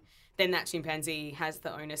really then that chimpanzee has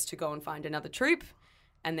the onus to go and find another troop.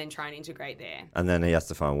 And then try and integrate there. And then he has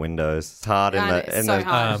to find windows. It's hard hard.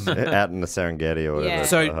 out in the Serengeti or whatever. Yeah.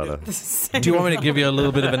 So, do you want me to give you a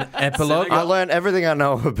little bit of an epilogue? I learned everything I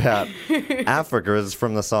know about Africa is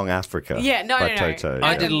from the song Africa by Toto.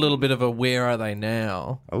 I did a little bit of a Where Are They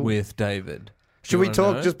Now with David. Should we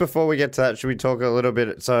talk, just before we get to that, should we talk a little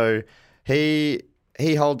bit? So he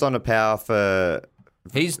holds on to power for...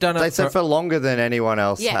 He's done They it said for longer than anyone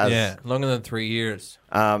else has. Yeah, longer than 3 years,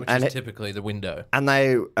 which and is typically the window. And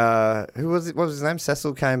they, who was it? What was his name?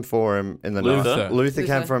 Cecil came for him in the Luther. night. Luther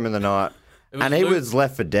came for him in the night. And he was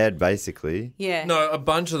left for dead, basically. Yeah. No, a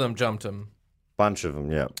bunch of them jumped him. Bunch of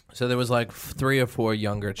them, yeah. So there was like 3 or 4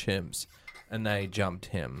 younger chimps, and they jumped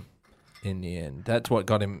him in the end. That's what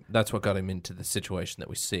got him into the situation that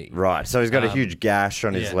we see. Right. So he's got a huge gash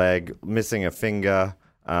on his leg, missing a finger.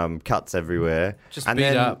 Cuts everywhere. Just and beat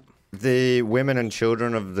then up. The women and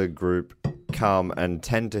children of the group come and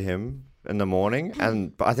tend to him in the morning.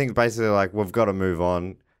 And I think basically like, we've got to move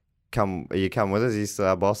on. Are you come with us? He's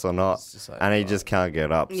our boss or not? Like, and he just can't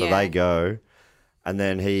get up. So they go. And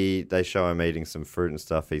then they show him eating some fruit and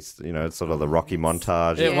stuff. He's, it's sort of the Rocky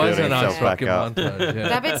montage. It was building a nice himself back Rocky up. montage. Yeah.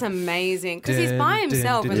 That bit's amazing because he's by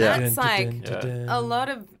himself, and that's like a lot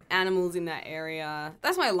of animals in that area.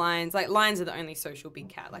 That's why lions are the only social big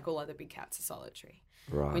cat. Like all other big cats are solitary.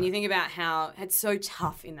 Right. When you think about how it's so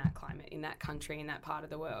tough in that climate, in that country, in that part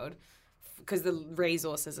of the world, because the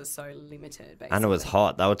resources are so limited. Basically. And it was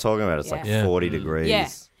hot. They were talking about it's like 40 degrees. Yeah.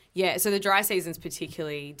 Yeah, so the dry season's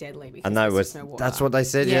particularly deadly because and there's just no water. that's what they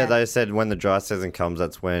said. Yeah. They said when the dry season comes,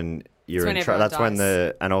 that's when you're in trouble. That's when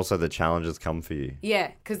and also the challenges come for you.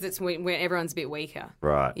 Yeah, because it's when everyone's a bit weaker.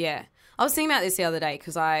 Right. Yeah, I was thinking about this the other day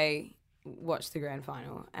because I watched the grand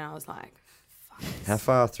final and I was like, "Fuck." How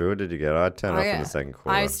far through did you get? I turned off in the second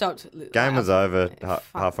quarter. I stopped. Game was over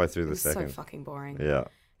halfway through the it was second. So fucking boring. Yeah.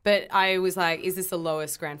 But I was like, is this the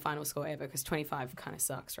lowest grand final score ever? Because 25 kind of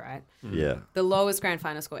sucks, right? Yeah. The lowest grand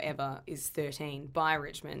final score ever is 13 by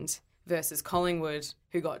Richmond versus Collingwood,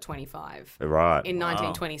 who got 25. Right. In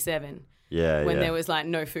 1927. Yeah, when there was like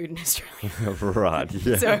no food in Australia. Right,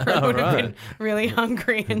 yeah. So everyone would have been really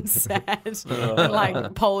hungry and sad, and like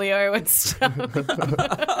polio and stuff.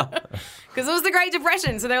 Because it was the Great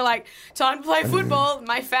Depression, so they were like, "Time to play football.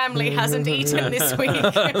 My family hasn't eaten this week."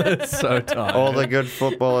 It's so tired. All the good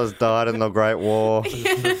footballers died in the Great War.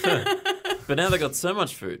 But now they got so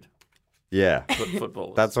much food. Yeah.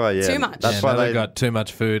 Football. That's why, Too much. That's why they got too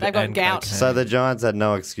much food. They've got and gout. cocaine. So the Giants had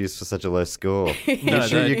no excuse for such a low score. You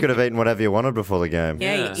could have eaten whatever you wanted before the game.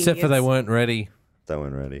 Yeah, Except for they weren't ready. They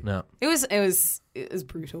weren't ready. No. It was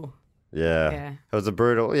brutal. Yeah. It was a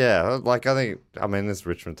brutal. Yeah. Like, this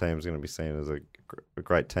Richmond team is going to be seen as a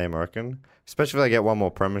great team, I reckon. Especially if they get one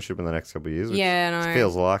more premiership in the next couple of years, which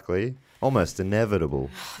feels likely. Almost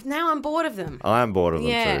inevitable. Now I'm bored of them. I'm bored of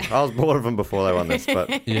them too. I was bored of them before they won this, but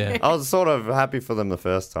I was sort of happy for them the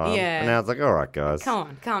first time. Yeah. And now it's like, all right, guys. Come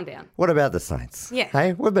on, calm down. What about the Saints? Yeah.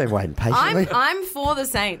 Hey, we've been waiting patiently. I'm for the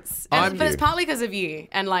Saints, but it's partly because of you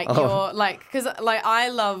and your because I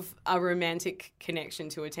love a romantic connection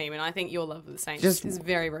to a team, and I think your love of the Saints is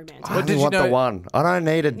very romantic. I just want the one. I don't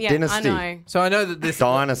need a dynasty. I know. So I know that this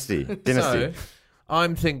Dynasty. So,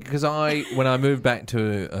 I'm thinking because when I moved back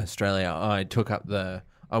to Australia, I took up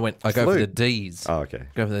I go for the D's. Oh, okay.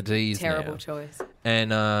 Go for the D's. Terrible now. choice.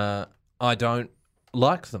 And I don't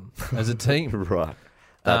like them as a team. Right.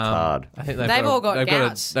 That's hard. I think they've all got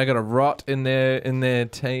gout. They got a rot in their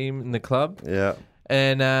team in the club. Yeah.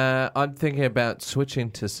 And I'm thinking about switching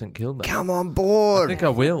to St Kilda. Come on board. I think I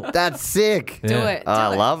will. That's sick. Do it.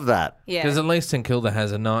 I love that. Yeah. Because at least St Kilda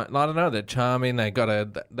has a night. I don't know. They're charming. They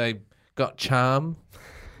got charm.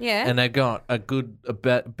 Yeah. And they got a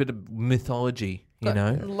bit of mythology. You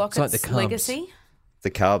know, Lockett's it's like the Cubs. legacy. The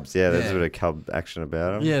Cubs, there's a bit of Cub action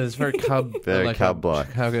about them. Yeah, there's very Cub, Very Cub-like.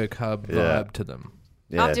 Chicago Cub vibe to them.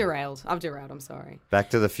 Yeah. I've derailed. I'm sorry. Like, Back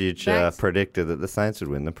to the Future predicted that the Saints would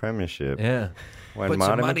win the premiership. Yeah. When Put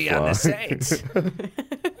Marty some money on the McFly- Saints.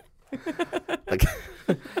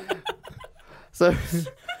 So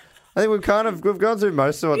I think we've gone through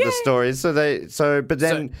most of what the stories. But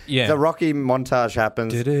then the Rocky montage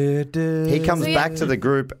happens. He comes back to the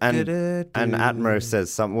group and Atmo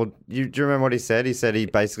says something. Well, do you remember what he said? He said he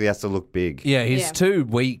basically has to look big. Yeah, he's too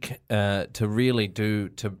weak to really to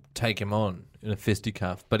take him on. in a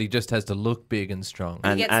fisticuff, but he just has to look big and strong. He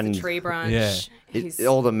And- gets and- the tree branch. Yeah. He's-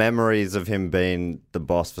 All the memories of him being the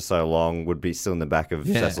boss for so long would be still in the back of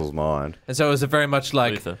Yeah. Cecil's mind. And so it was very much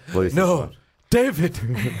like, Luther. Luther's no, mind. David,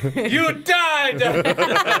 you died.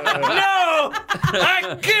 No,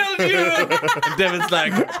 I killed you. And David's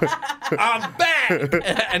like, I'm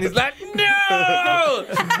back. And he's like, no.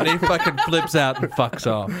 And he fucking flips out and fucks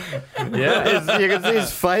off. Yeah. You can see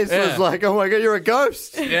his face was like, oh my God, you're a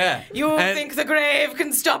ghost. Yeah. You And- think the grave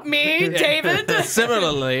can stop me, David?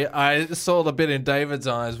 Similarly, I saw the bit in David's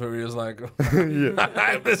eyes where he was like,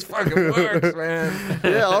 this fucking works, man.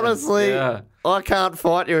 Yeah, honestly, Yeah. I can't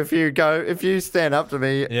fight you if you stand up to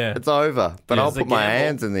me. Yeah. It's over. But Yeah, I'll it's put a my gamble.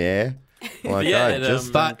 hands in the air. Like, Yeah, I it,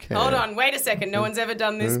 just but- don't care. Hold on, wait a second. No one's ever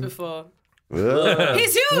done this before. Ugh.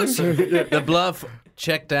 He's huge. The bluff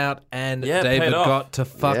checked out, and Yeah, David paid off. got to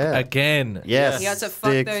fuck Yeah. again. Yes. He had to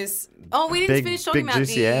fuck stick. those. Oh, we didn't big- finish talking big about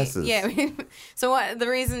juicy the asses. yeah. So what the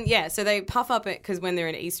reason? Yeah, so they puff up it because when they're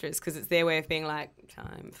in estrus, because it's their way of being like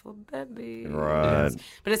time for babies. Right.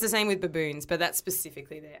 But it's the same with baboons, but that's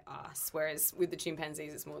specifically their ass. Whereas with the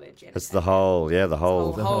chimpanzees, it's more their genitalia. It's the whole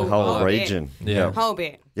whole region. Yeah. whole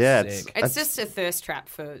bit. Yeah, Sick. It's just a thirst trap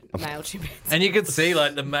for male chimpanzees. And you could see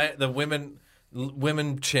like the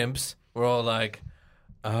women chimps were all like,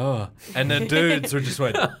 oh, and the dudes were just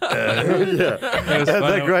went. That's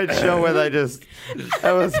a great show where they just it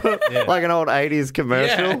was like an old 80s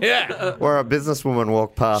commercial Yeah. where a businesswoman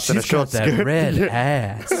walked past in a short skirt. red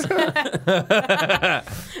ass.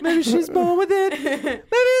 Maybe she's born with it.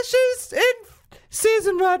 Maybe she's in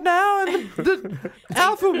season right now, and the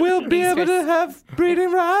alpha will be able to have breeding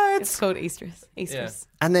It's rights. called estrus. Estrus.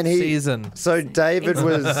 And then Season. So David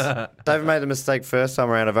made the mistake first time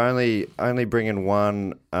around of only bringing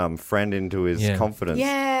one friend into his Yeah. confidence.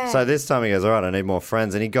 Yeah. So this time he goes, all right, I need more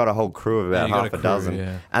friends, and he got a whole crew of about he got half a a crew, dozen.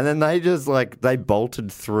 yeah. And then they just they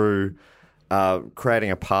bolted through,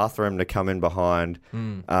 creating a path for him to come in behind,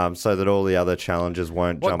 so that all the other challengers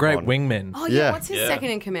won't What jump great on. wingmen. Oh yeah. Yeah. What's his Yeah. second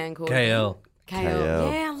in command called? KL. KL. KL.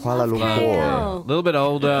 Yeah, I Kuala love Lumpur. A KL. little bit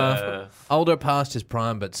older past his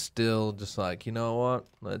prime, but still just like, you know what?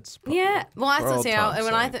 Let's. Yeah, well, I For thought old time's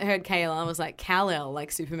when I sake. heard KL, I was like Kal-El,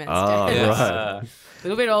 like Superman's Oh, dad. right. A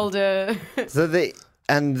little bit older. So they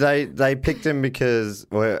picked him because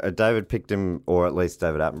David picked him, or at least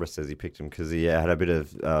David Attenborough says he picked him because he had a bit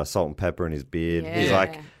of salt and pepper in his beard. He's Yeah.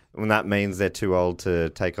 like, when that means they're too old to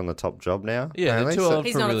take on the top job now. Yeah, they're apparently. too So- old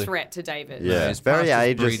He's for not really. a threat to David. Yeah, he's it's very past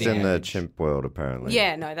his ageist breeding in the age. chimp world, apparently.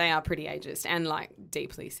 Yeah, no, they are pretty ageist and like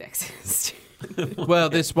deeply sexist. Well,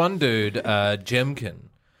 this one dude, Jemkin,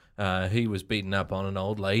 he was beaten up on an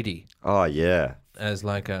old lady Oh yeah. as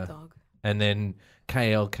like a Dog. and then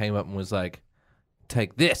KL came up and was like,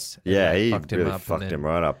 "Take this." And Yeah, they he fucked him really up, fucked and then, him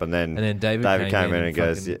right up, and then David came in and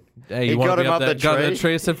goes, fucking, yeah. "Hey, He you want got to be him up up there? the Go to tree. the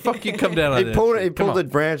tree." I said, "Fuck you, come down." He out of pulled there. he Come pulled on."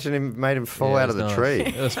 the branch and he made him fall Yeah, out it of the was tree.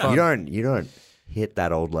 nice. It was fun. You don't hit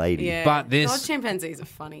that old lady. Yeah, But this God, chimpanzees are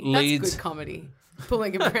funny. leads- That's good comedy.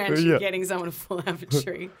 Pulling a branch Yeah. and getting someone to fall out of a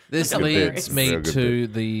tree. This That's leads hilarious. me Real good to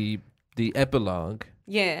the epilogue.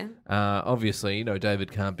 Yeah. Obviously,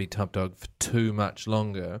 David can't be top dog for too much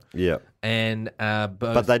longer, Yeah. and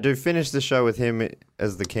But they do finish the show with him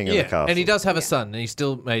as the king of the castle. and he does have a son, and he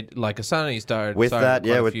still made like a son. And he started with started that,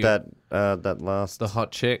 quite a with few- that last the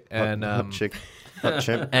hot chick, and hot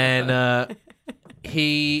chimp. and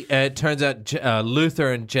he it turns out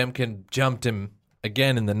Luther and Jemkin jumped him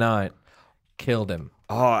again in the night, killed him.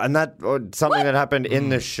 Oh, and that something that happened in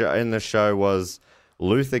the show. In the show was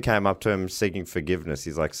Luther came up to him seeking forgiveness.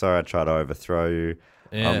 He's like, "Sorry, I tried to overthrow you.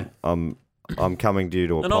 Yeah. I'm coming to you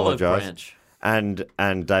to An olive apologize." branch.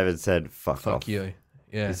 And David said, "Fuck off." you.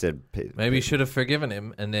 Yeah. He said, Maybe you should have forgiven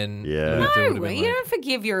him, and then Yeah. Luther would have No, been you like, don't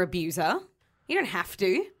forgive your abuser. You don't have to.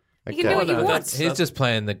 You Okay. can do what you "No, want. he's just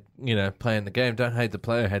playing the game. Don't hate the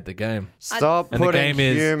player, hate the game." Stop And the putting game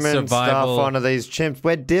is human survival. stuff onto these chimps.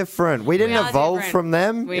 We're different. We didn't We are evolve different. from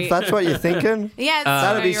them. We- If that's what you're thinking. Yeah,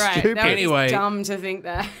 That'd be you're right. stupid. That would be Anyway. dumb to think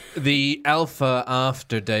that. The alpha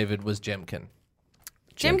after David was Jemkin.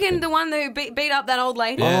 Jemkin, the one who beat up that old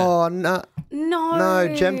lady? Yeah. Oh no, No. no!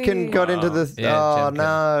 Jemkin got into the. Yeah, oh Jemkin.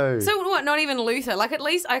 no! So what? Not even Luther. Like at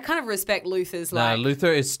least I kind of respect Luther's. No, Like,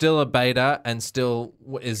 Luther is still a beta and still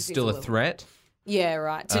is still a little. threat yeah,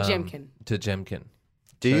 right. To Jemkin. to Jemkin.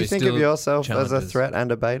 Do So you he think of still yourself as a challenges. threat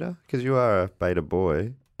and a beta? Because you are a beta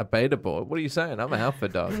boy. A beta boy? What are you saying? I'm an alpha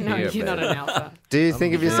dog. No, here, you're not baby. an alpha. Do you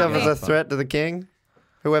think of yourself as a alpha. threat to the king?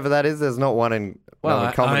 Whoever that is, there's not one in. Well, no, in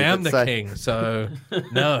I comedy am that the say- king, so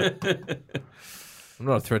no. I'm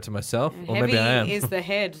not a threat to myself. Or Heavy maybe I am. is the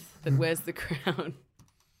head that wears the crown.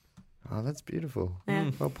 Oh, that's beautiful.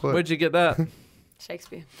 Yeah. Well put. Where'd you get that?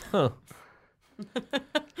 Shakespeare. Huh.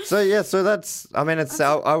 So that's. I mean, it's.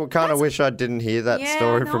 I kind of wish I didn't hear that Yeah,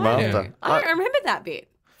 story no. from Yeah. after. I don't remember that bit.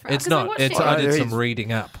 It's 'Cause not. It's I did some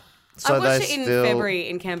reading up. So I watched they it in still. February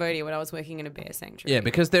in Cambodia when I was working in a bear sanctuary. Yeah,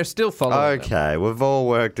 because they're still following them. Okay, we've all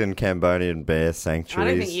worked in Cambodian bear I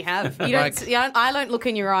sanctuaries. don't think you have. You don't. I don't look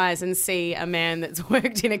in your eyes and see a man that's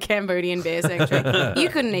worked in a Cambodian bear sanctuary. You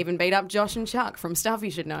couldn't even beat up Josh and Chuck from Stuff You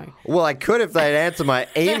Should Know. Well, I could if they'd answer my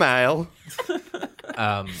email.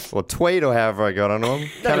 Or tweet or however I got on them.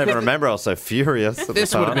 Can't even remember. I was so furious. At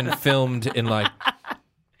This the would have time. been filmed in like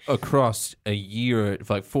across a year,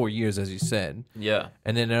 like 4 years, as you said. Yeah.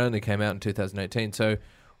 And then it only came out in 2018. So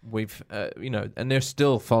we've, and they're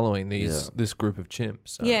still following this group of chimps.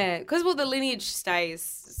 So. Yeah, because the lineage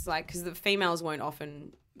stays. It's like because the females won't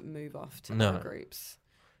often move off to other groups.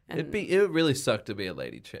 And It would really suck to be a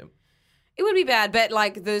lady chimp. it would be bad, but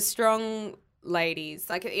like the strong ladies,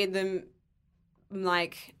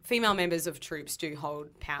 like female members of troops do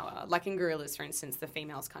hold power. Like in guerrillas, for instance, the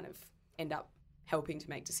females kind of end up helping to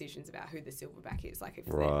make decisions about who the silverback is. Like if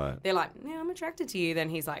they're like, yeah, I'm attracted to you, then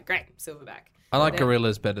he's like, great, silverback. I like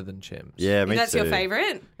gorillas better than chimps. Yeah, me That's too. your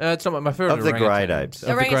favourite? It's not my favorite Of the great orangutans. apes. Of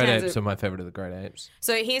the great Orangutans apes are- are my favorite of the great apes.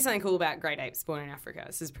 So here's something cool about great apes born in Africa.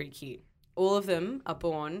 This is pretty cute. All of them are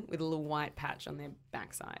born with a little white patch on their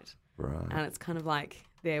backside. Right. And it's kind of like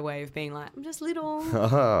their way of being like, I'm just little.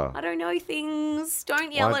 Oh. I don't know things.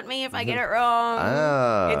 Don't yell What? at me if I get it wrong.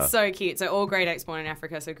 Ah. It's so cute. So all great apes born in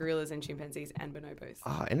Africa. So gorillas and chimpanzees and bonobos.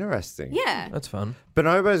 Oh, interesting. Yeah. That's fun.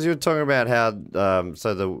 Bonobos, you were talking about how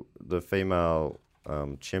so the female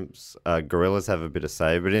chimps, gorillas have a bit of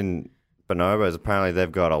say, but in bonobos, apparently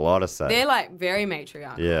they've got a lot of say. They're like very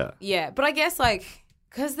matriarchal. Yeah. Yeah. But I guess like,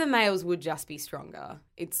 because the males would just be stronger,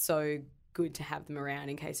 it's so good to have them around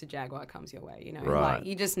in case a jaguar comes your way, you know? Right. Like,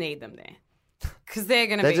 you just need them there. Because they're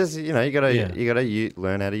going to They're be... just, you gotta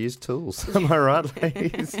learn how to use tools. Am I right,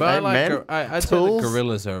 ladies? But I Hey, like. men, I'd say the tools?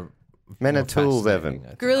 gorillas are. Men more are tools, fascinating, Evan. I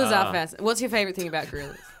think. Gorillas are fascinating. What's your favourite thing about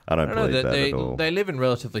gorillas? I don't I don't know believe that that at all. they live in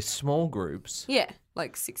relatively small groups. Yeah,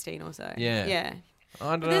 like 16 or so. Yeah. Yeah.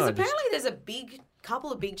 I don't But know. apparently there's a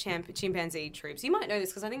couple of big chimpanzee troops. You might know this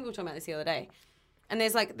because I think we were talking about this the other day. And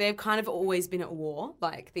there's like, they've kind of always been at war,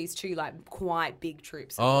 like these two like quite big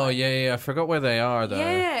troops. Oh yeah. I forgot where they are though.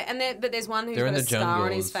 Yeah, and but there's one who's They're got in a the scar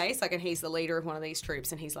on his jungles. face, like, and he's the leader of one of these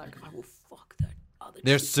troops, and he's like, I will fuck that other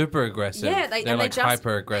They're troop. super aggressive. Yeah, they're and like they just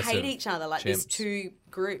hyper aggressive. hate each other, like these chimps. two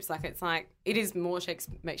groups. Like it's like, it is more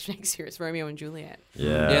Shakespeare, it's Romeo and Juliet.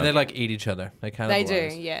 Yeah. Yeah, they like eat each other. They kind of. They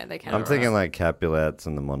do, yeah, they can. I'm thinking like Capulets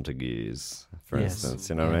and the Montagues, for Yes. instance.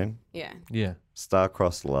 You know what I mean? Yeah, Yeah.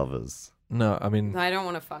 Star-crossed lovers. No, I mean they don't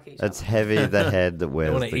want to fuck each It's other. heavy the head that they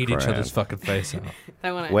wears want the to eat crown. each other's fucking face off. They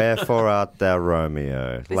want to. Wherefore art thou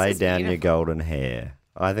Romeo? This Lay is down your beautiful. golden hair.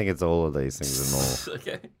 I think it's all of these things and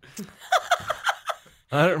more. Okay.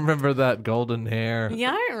 I don't remember that golden hair.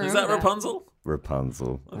 Yeah, I don't remember. Is that Rapunzel?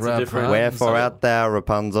 Rapunzel. That's a different. Wherefore art thou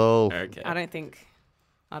Rapunzel? Okay. I don't think.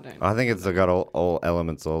 I don't. I think it's got all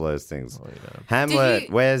elements, all those things. Oh, yeah. Hamlet, Did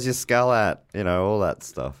you- where's your skull at? You know, all that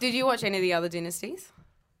stuff. Did you watch any of the other dynasties?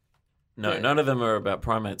 No, none of them are about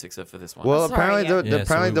primates except for this one. Well, Sorry, apparently, yeah. Yeah, so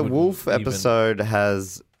apparently we the wouldn't wolf even- episode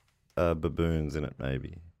has baboons in it.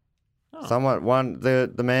 Maybe Oh.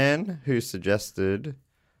 the man who suggested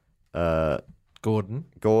Gordon.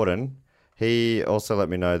 Gordon. He also let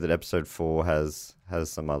me know that episode 4 has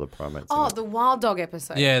some other primates. Oh, in it. the wild dog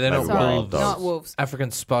episode. Yeah, they're not Sorry, wolves. not wolves.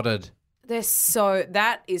 African spotted. They're so.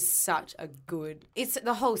 That is such a good. It's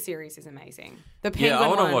the whole series is amazing. The penguin Yeah, I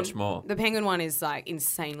wanna one- watch more. The penguin one is like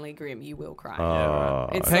insanely grim. You will cry. Oh,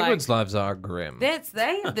 It's Penguins' like, lives are grim. they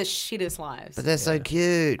have the shittest lives. but they're so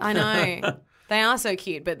cute. I know. They are so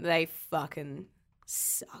cute, but they fucking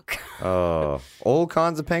suck. Oh, all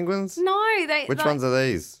kinds of penguins. No, they. Which like, ones are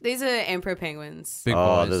these? These are emperor penguins. Big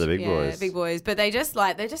Oh, boys. they're the big yeah, boys. big boys. But they just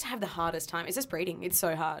have the hardest time. It's just breeding. It's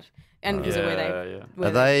so hard. And because of where they. yeah. where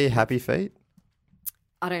Are they happy feet?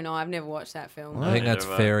 I don't know. I've never watched that film. I think that's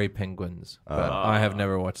Never. fairy penguins, but I have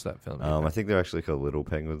never watched that film. I think they're actually called little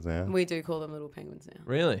penguins now. We do call them little penguins now.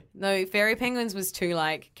 Really? No, fairy penguins was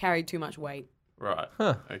carried too much weight. Right.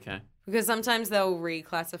 Huh. Okay. Because sometimes they'll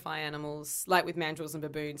reclassify animals, like with mandrills and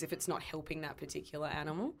baboons, if it's not helping that particular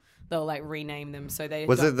animal, they'll like rename them. So they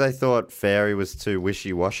Was it they thought fairy was too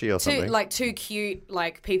wishy-washy or something? too cute,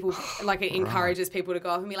 like people, like it encourages people to go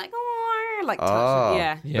up and be like, oh, like touch Oh, them.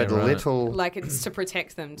 Yeah. Yeah, but right. little... Like it's to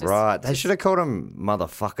protect them. Just, right, they should have called them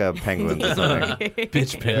motherfucker penguins or something.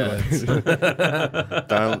 Bitch penguins.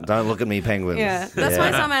 don't look at me, penguins. Yeah, that's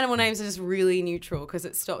why some animal names are just really neutral because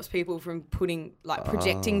it stops people from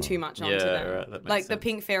projecting too much onto Yeah, them. right, that makes Like the sense.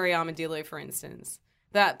 pink fairy armadillo, for instance.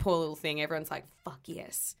 That poor little thing. Everyone's like, "Fuck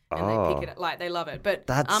yes," and they pick it up. Like they love it. But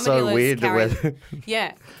That's armadillos so weird. Carry,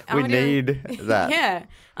 yeah, We need that. Yeah,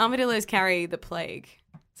 armadillos carry the plague,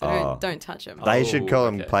 so Oh. don't touch them. They should call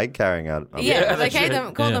them okay. plague carrying out. Yeah, they they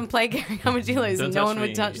should. call them plague carrying armadillos, Don't and no touch one would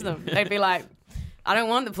me. touch them. They'd be like, "I don't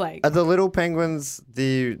want the plague." Are the little penguins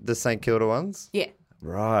the St Kilda ones? Yeah.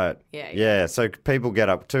 Right. Yeah. So people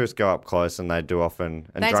tourists go up close, and they do often,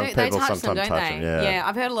 and drunk They people touch them, sometimes don't touch they? them. Yeah.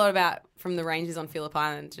 I've heard a lot about from the rangers on Phillip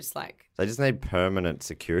Island. Just like They just need permanent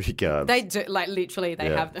security guards. they do, like literally, they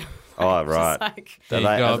Yeah. have them. Oh, It's just right. like- Are You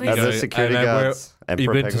they, go are, up, you are go, the security "Hey, man, guards you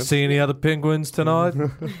emperor been to penguins? see any other penguins tonight?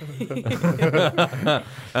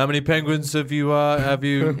 How many penguins have you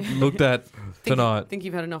looked at tonight? Think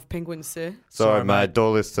you've had enough penguins, sir? Sorry, mate.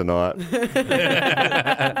 Door list tonight.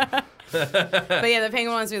 But yeah, the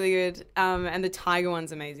penguin one's really good, and the tiger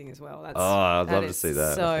one's amazing as well. That's, I'd love to is see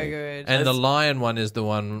that, I So think. good. And the lion one is the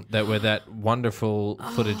one where that wonderful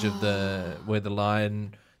footage of where the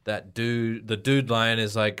lion, the dude lion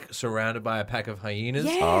is like surrounded by a pack of hyenas.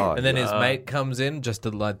 Yeah. Oh, And then his mate comes in just to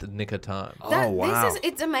like the nick of time. Wow.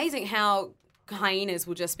 It's amazing how hyenas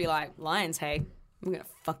will just be like, lions, hey, I'm going to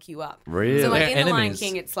fuck you up. Really? So like They're in The Lion enemies.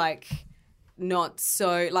 King, it's like not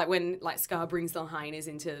so, like when like Scar brings the hyenas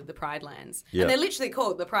into the Pride Lands. Yeah. And they're literally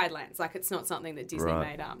called the Pride Lands. Like it's not something that Disney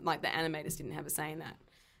Right. made up. Like the animators didn't have a say in that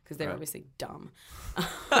because they're obviously dumb.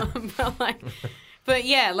 But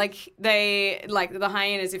yeah, like they, like the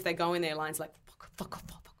hyenas, if they go in there, lions like, fuck.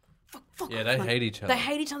 Yeah, they Like, hate each other. They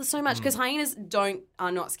hate each other so much because hyenas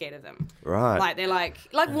are not scared of them. Right. Like they're like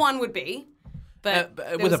one would be, but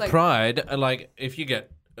there with was, a pride, like if you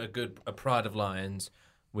get a pride of lions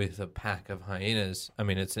with a pack of hyenas, I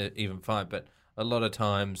mean it's even fine. But a lot of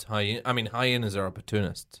times, hyenas are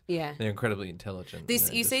opportunists. Yeah. They're incredibly intelligent. This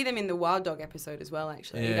and you they're see them in the wild dog episode as well.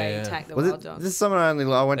 Actually, Yeah, they yeah. attack the Well, wild this dogs. is something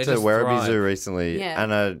I went They to just Werribee thrive. Zoo recently, Yeah.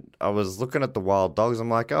 and I was looking at the wild dogs. I'm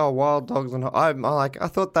like, oh, wild dogs, and I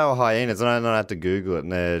thought they were hyenas, and I had to Google it,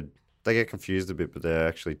 and they get confused a bit, but they're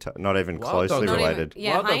actually not even Wild closely dogs are- related.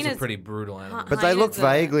 Yeah, Wild dogs are hyenas- pretty brutal animals. But they look hyenas are-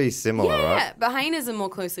 vaguely similar, yeah, right? but hyenas are more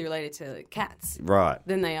closely related to cats Right.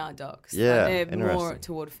 than they are dogs. Yeah, Like, they're more interesting.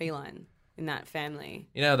 toward feline in that family.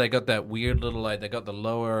 You know, they got that weird little they got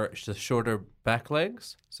the shorter back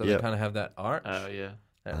legs, so Yep. they kind of have that arch, Oh yeah.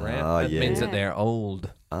 that ramp. Oh, That yeah. means that Yeah. they're old.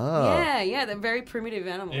 Oh. Yeah, they're very primitive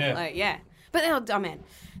animals. Yeah. Like, yeah. But they're, oh man.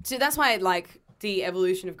 So that's why like the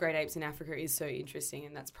evolution of great apes in Africa is so interesting,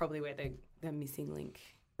 and that's probably where the missing link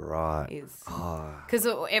Right. is. Ah. Because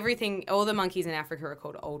all the monkeys in Africa are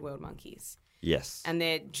called old world monkeys, Yes. and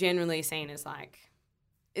they're generally seen as like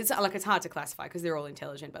it's hard to classify because they're all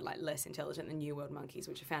intelligent, but like less intelligent than New World monkeys,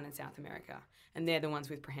 which are found in South America, and they're the ones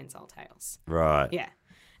with prehensile tails. Right. Yeah.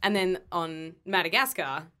 And then on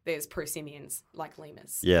Madagascar, there's prosimians like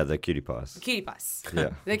lemurs. Yeah, they're cutie pies. Cutie pies.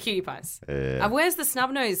 Yeah. They're cutie pies. Yeah. Where's the snub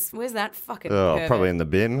nose? Where's that fucking Oh, pervert? probably in the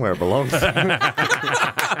bin where it belongs.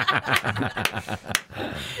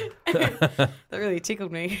 That really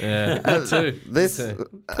tickled me. Yeah, too. This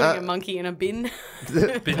Putting a monkey in a bin.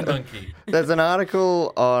 Bin monkey. There's an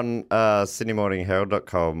article on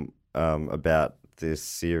SydneyMorningHerald.com about this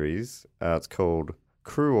series. It's called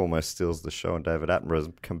Crew Almost Steals the Show on David Attenborough's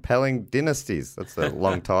Compelling Dynasties. That's a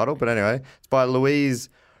long title. But anyway, it's by Louise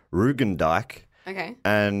Rugendijk. Okay.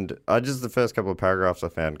 And the first couple of paragraphs I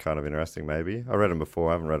found kind of interesting, maybe. I read them before.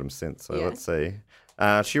 I haven't read them since, so Yeah. let's see.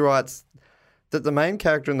 She writes that the main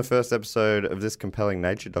character in the first episode of this compelling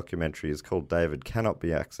nature documentary is called David cannot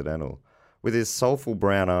be accidental. With his soulful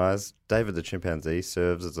brown eyes, David the chimpanzee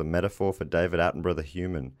serves as a metaphor for David Attenborough the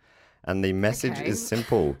human. And the message Okay. is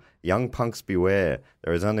simple. Young punks beware.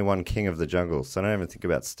 There is only one king of the jungle, so don't even think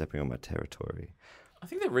about stepping on my territory. I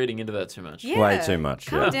think they're reading into that too much. Yeah. Way too much,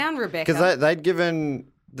 Calm yeah. down, Rebecca. Because they'd given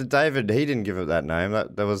the David, he didn't give it that name.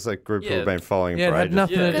 There was a group who Yeah. had been following Yeah, him it for had ages.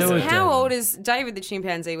 nothing to do Because with how David. old is David the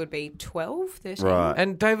chimpanzee? Would be 12, 13? Right.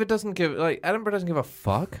 And David doesn't give Attenborough doesn't give a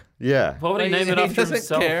fuck. Yeah. Why would he name it He after doesn't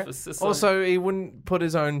himself? care. It's just like- Also, he wouldn't put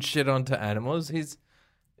his own shit onto animals. He's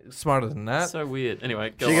smarter than that. so weird.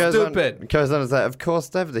 Anyway, go She on. Stupid. goes on to say, of course,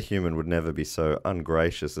 David the human would never be so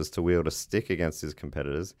ungracious as to wield a stick against his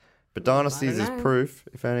competitors. But Dynasties is know. proof,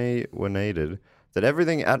 if any were needed, that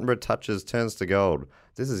everything Attenborough touches turns to gold.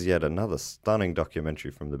 This is yet another stunning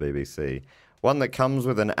documentary from the BBC. One that comes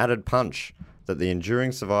with an added punch that the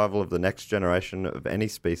enduring survival of the next generation of any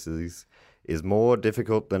species is more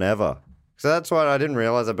difficult than ever. So that's why I didn't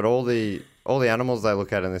realise that, but all the animals they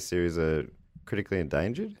look at in this series are critically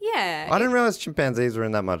endangered. Yeah. I didn't realise chimpanzees were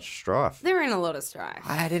in that much strife. They're in a lot of strife.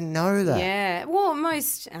 I didn't know that. Yeah. Well,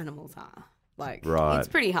 most animals are. Like, Right. it's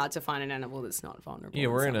pretty hard to find an animal that's not vulnerable. Yeah,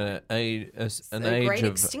 we're in an age great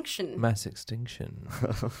of extinction. mass extinction.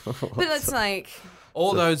 But it's like,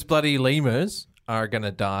 All those bloody lemurs are going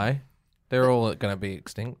to die. They're all going to be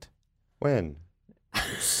extinct When?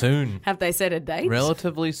 soon. have they set a date?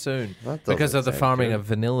 Relatively soon. That Because doesn't of the sound farming good. of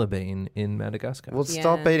vanilla bean in Madagascar. Well, Yeah.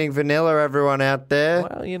 stop eating vanilla, everyone out there.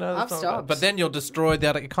 Well, you know, I've that's not- stopped. but then you'll destroy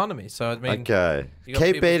the economy. So I mean, Okay. you got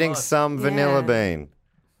Keep people eating fine. some vanilla Yeah. bean.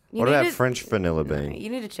 You What need about to- French vanilla No, bean? you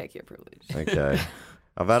need to check your privilege. Okay.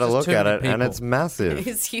 I've had a Just look too at many it, and people. it's massive.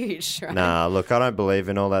 It's huge, right? Nah, look, I don't believe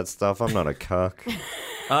in all that stuff. I'm not a cuck.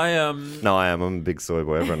 I No, I am. I'm a big soy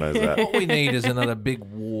boy. Everyone knows that. what we need is another big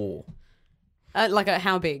war, Like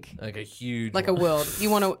how big? like a huge, Like a one. world. You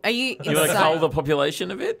want to? Are you? you want to cull the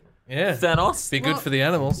population of it? Yeah, Thanos? be good Well, for the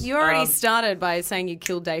animals. You already started by saying you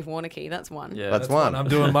killed Dave Warnocky. That's one. Yeah. That's one. I'm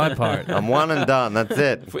doing my part. I'm one and done. That's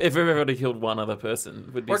it. If everybody killed one other person,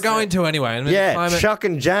 it would be We're going to anyway. I mean, Yeah, climate, Chuck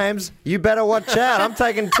and James, you better watch out. I'm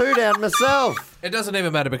taking 2 down myself. it doesn't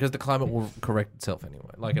even matter because the climate will correct itself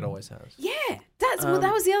anyway, like it always has. Yeah, that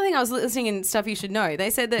was the other thing I was listening in Stuff You Should Know.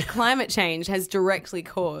 They said that climate change has directly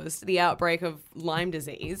caused the outbreak of Lyme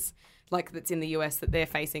disease, like that's in the US that they're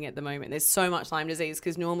facing at the moment. There's so much Lyme disease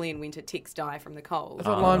because normally in winter ticks die from the cold. I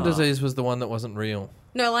thought Lyme disease was the one that wasn't real.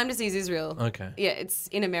 No, Lyme disease is real. Okay. Yeah, it's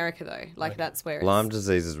in America though. Like that's where it's... Lyme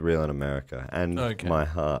disease is real in America and Okay. my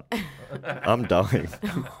heart. I'm dying.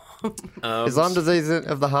 Is Lyme disease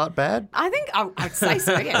of the heart bad? I think I'd say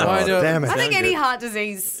so. Yeah. Why do- damn it. I think Sound any good. heart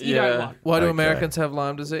disease you Yeah. don't want. Why do Okay. Americans have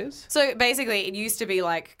Lyme disease? So basically, it used to be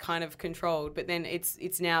like kind of controlled, but then it's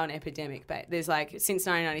now an epidemic. But there's like since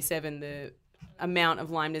 1997, the amount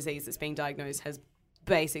of Lyme disease that's being diagnosed has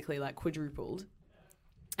basically like quadrupled,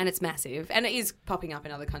 and it's massive, and it is popping up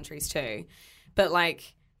in other countries too. But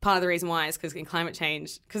like part of the reason why is because of climate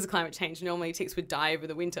change, normally ticks would die over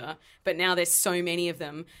the winter, but now there's so many of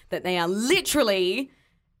them that they are literally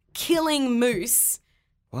killing moose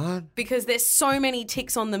What? because there's so many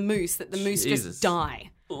ticks on the moose that the moose Jesus. just die.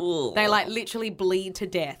 They like literally bleed to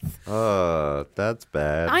death. Oh, that's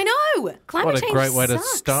bad. I know. Climate What a change great way to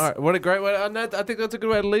sucks. start. What a great way. I think that's a good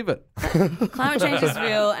way to leave it. Climate change is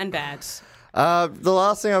real and bad. The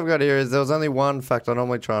last thing I've got here is there was only one fact. I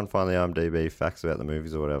normally try and find the IMDb facts about the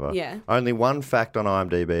movies or whatever. Yeah. Only one fact on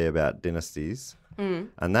IMDb about dynasties, and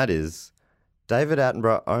that is David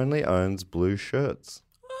Attenborough only owns blue shirts.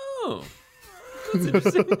 Oh. That's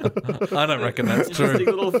interesting. I don't reckon that's Interesting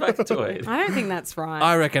true. little factoid. I don't think that's right.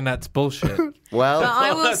 I reckon that's bullshit. Well, But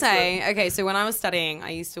I will say, okay, so when I was studying, I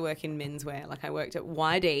used to work in menswear. Like I worked at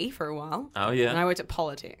YD for a while. Oh, And yeah. I worked at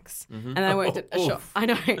Politics. And then I worked at a shop. I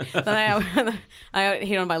know. Then I got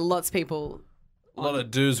hit on by lots of people. A lot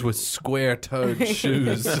of dudes with square-toed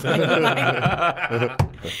shoes.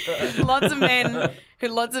 Lots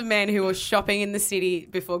of men who were shopping in the city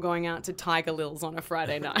before going out to Tiger Lil's on a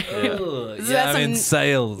Friday night. So yeah, that's I'm in some-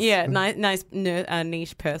 sales. Yeah, nice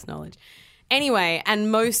niche purse knowledge. Anyway,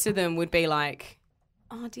 and most of them would be like,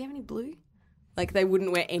 "Oh, do you have any blue?" Like they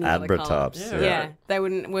wouldn't wear any other Adbra color. tops. Yeah, they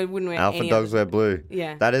wouldn't wear Alpha any dogs other. wear blue.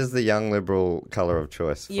 Yeah. That is the young liberal color of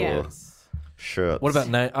choice for Yeah. shirts. What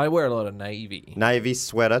about I wear a lot of navy. navy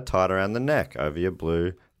sweater tied around the neck over your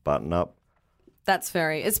blue button up? That's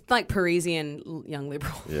it's like Parisian young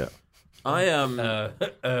liberal. Yeah. I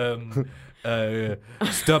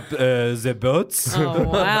Stop the boats. Oh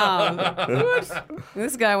wow,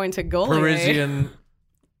 this guy went to Galway. Parisian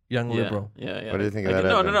young yeah, liberal. Yeah. What do you think of Okay, that,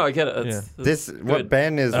 No, Evan? I get it. That's This good. what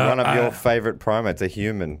Ben is one of your favorite primates, a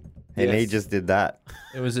human, and he Yes. just did that.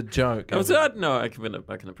 It was a joke. No, I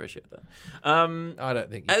can appreciate that. I don't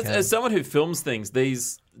think you can. As someone who films things,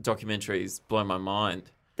 these documentaries blow my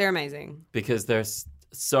mind They're amazing. because they're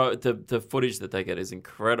so the footage that they get is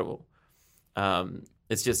incredible.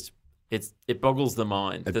 It's just it boggles the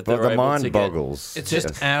mind that they're the able mind to get. boggles. It's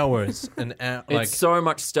just hours and hours. Like, It's so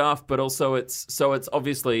much stuff, but also it's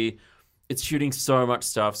obviously it's shooting so much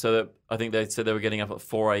stuff. So that I think they said they were getting up at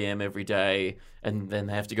 4 a.m. every day, and then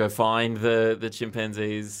they have to go find the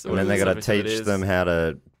chimpanzees. and then they got to teach them how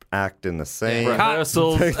to act in the scene.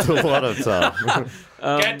 rehearsals. Takes a lot of time.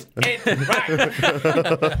 get it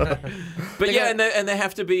right. But yeah, and they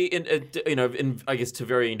have to be in I guess to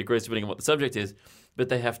varying degrees depending on what the subject is, but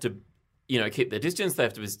they have to keep their distance. They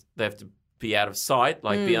have to be out of sight,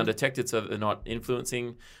 like be undetected, so that they're not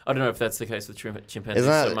influencing. I don't know if that's the case with chimpanzees Isn't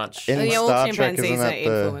that so much. in all Star Trek? chimpanzees Isn't are that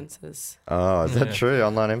the? influencers. Oh, is that true?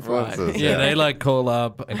 Online influences. Yeah, they like call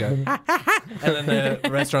up and go, and then the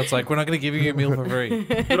restaurant's like, "We're not going to give you a meal for free."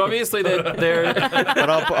 But obviously they're But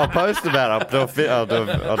I'll post about it.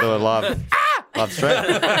 I'll do a live. Love strength.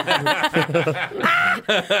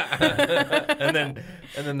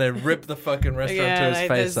 and then they rip the fucking restaurateur's they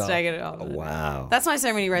face just off. take it off. Wow. That's why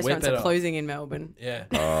so many restaurants it are off. closing in Melbourne. Yeah.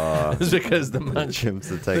 Oh, It's because the munch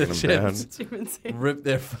chimps are taking them chimps. down. rip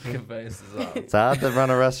their fucking faces off. It's hard to run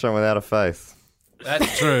a restaurant without a face.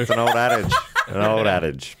 That's true. It's an old adage. An old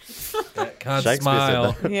adage. Can't Shakespeare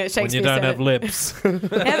smile said Yeah, Shakespeare when you don't said have it. lips.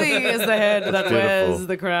 Heavy is the head that Beautiful. wears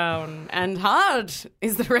the crown, and hard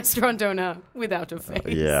is the restaurant owner without a face.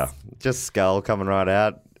 Yeah. Just skull coming right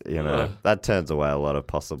out. You know, that turns away a lot of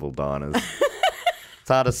possible diners. It's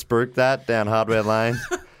hard to spruik that down Hardware Lane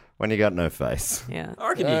when you got no face. Yeah. I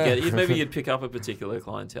reckon you'd get it. Maybe you'd pick up a particular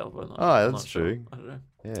clientele. But Oh, I'm that's not sure. true. I don't know.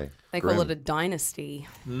 Yeah. They call it a dynasty.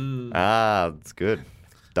 Ah, it's good.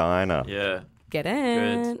 Diner. Yeah. Get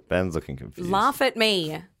it? Ben's looking confused. Laugh at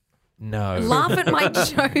me. No. Laugh at my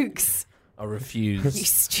jokes. I You refuse.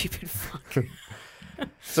 stupid fuck.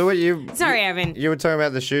 So what you Sorry, Evan. you were talking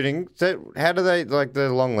about the shooting. So how do they like the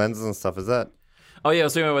long lenses and stuff? Is that Oh yeah, I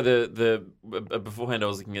was talking about the beforehand. I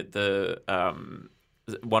was looking at the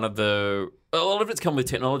one of the a lot of it's come with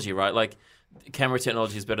technology, right? Like camera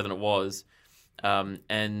technology is better than it was, and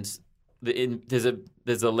there's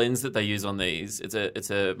a lens that they use on these. It's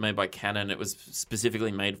a made by Canon. It was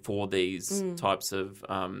specifically made for these types of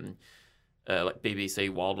like BBC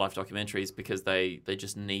wildlife documentaries because they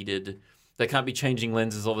just needed. They can't be changing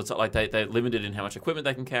lenses all the time. Like they're limited in how much equipment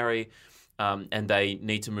they can carry, and they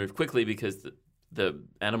need to move quickly because the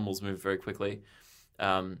animals move very quickly.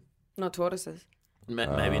 Not tortoises.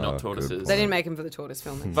 Maybe not tortoises. They didn't make them for the tortoise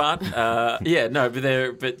filming. But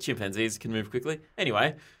but chimpanzees can move quickly.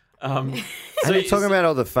 Anyway, and you're talking about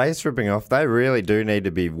all the face ripping off. They really do need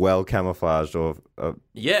to be well camouflaged or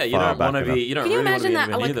yeah, you far don't back want to enough. be. You don't Can you really want to imagine be that,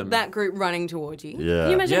 anywhere near like them. that group running towards you? Yeah. Can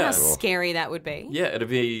you imagine Yeah. how scary that would be? Yeah, it'd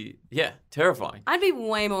be terrifying. I'd be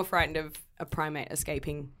way more frightened of a primate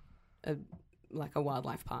escaping a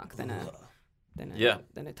wildlife park than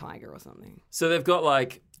a tiger or something. So they've got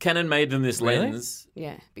like Canon made them this Really? lens,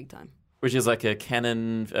 Yeah, big time. which is like a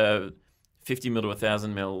Canon 50mm to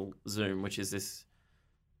 1000mm zoom, which is this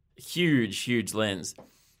huge lens,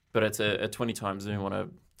 but it's a 20 times zoom on a.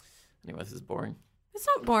 Anyway, this is boring. It's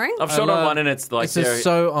not boring. I've shot on love- one and it's like This is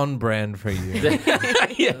so on brand for you.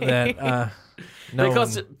 yeah. that no They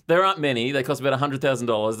cost. one- There aren't many. They cost about $100,000.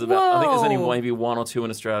 I think there's only maybe one or two in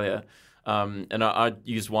Australia. And I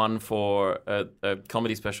used one for a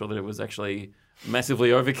comedy special that it was actually massively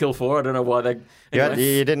overkill for. I don't know why they. Anyway.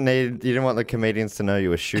 You didn't want the comedians to know you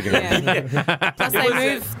were shooting them. Yeah. Plus,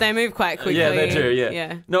 they move quite quickly. Yeah, they do. Yeah.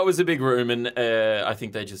 Yeah. No, it was a big room, and I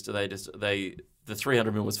think the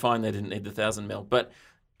 300mm was fine. They didn't need the 1000mm, but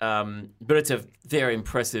it's a very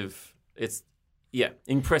impressive. It's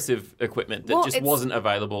impressive equipment that just wasn't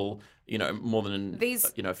available. More than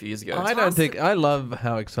a few years ago. I love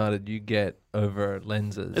how excited you get over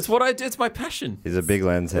lenses. It's what I do. It's my passion. He's a big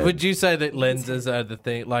lens head. Would you say that lenses are the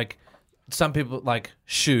thing? Like some people like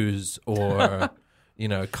shoes or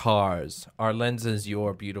cars. Are lenses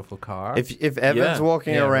your beautiful car? If Evan's Yeah.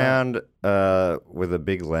 walking Yeah, around with a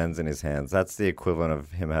big lens in his hands, that's the equivalent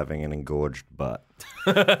of him having an engorged butt.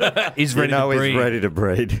 he's You ready know to breed. he's ready to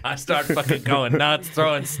breed. I start fucking going nuts,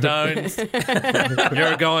 throwing stones.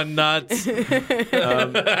 You're going nuts.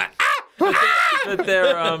 But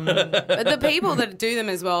they're But the people that do them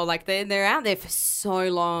as well, like they're out there for so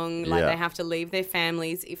long, like Yeah. they have to leave their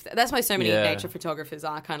families. That's why so many Yeah. nature photographers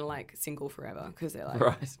are kind of like single forever because they're like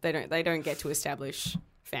Right. they don't get to establish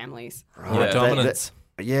families. Yeah. Dominance.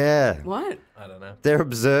 Yeah, What? I don't know. they're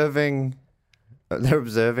observing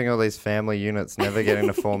all these family units never getting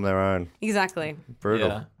to form their own. Exactly. Brutal.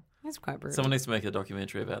 yeah. That's quite brutal. Someone needs to make a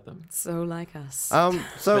documentary about them, So like us.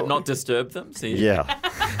 So but not disturb them. See, yeah,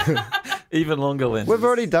 even longer lenses. we've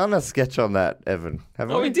already done a sketch on that, Evan.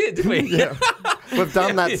 Haven't Oh, we did, didn't we? Yeah, we've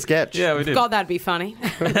done that sketch. Yeah, we did. God, that'd be funny.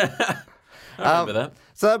 I remember that.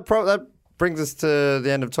 So that brings us to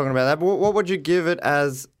the end of talking about that. But what would you give it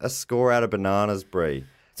as a score out of bananas, Brie?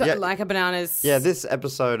 So Yeah. like a bananas. Yeah, this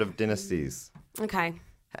episode of Dynasties. Okay.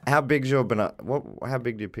 How big's your banana? How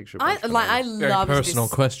big do you picture? a I bunch of bananas? Very love personal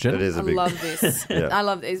this. question. It is a I big. love this. Yeah. I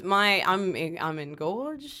love this. I'm in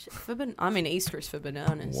gorge for I'm in Easter's for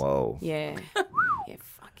bananas. Whoa. Yeah. Yeah.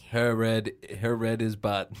 Fuck yeah. Her red is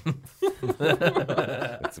butt.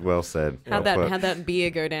 It's well said. How'd Well put. that beer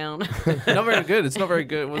go down? Not very good. It's not very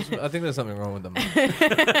good. I think there's something wrong with them.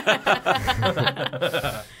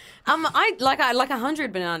 I like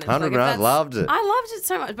 100 bananas. 100 Like, if bananas, that's- loved it. I loved it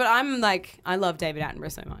so much, but I love David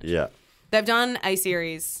Attenborough so much. Yeah. They've done a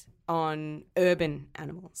series on urban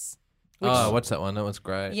animals. Oh, what's that one? That one's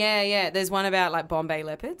great. Yeah. There's one about like Bombay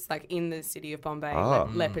leopards, like in the city of Bombay.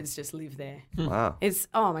 Leopards just live there. Wow. It's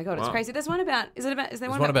my god, it's crazy. There's one about. Is there There's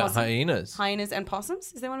one one about possum? hyenas. Hyenas and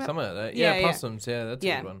possums? Is there one about? Something like that. Yeah, Yeah, yeah. possums. Yeah, that's a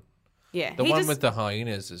Yeah. good one. Yeah. The one with the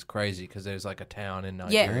hyenas is crazy because there's like a town in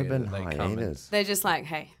Nigeria. Urban that they come in. hyenas. They're just like,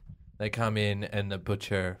 hey. They come in and the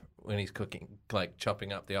butcher, when he's cooking, like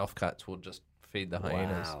chopping up the offcuts, will just feed the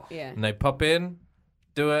hyenas. Wow. Yeah. And they pop in,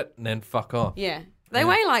 do it, and then fuck off. Yeah. They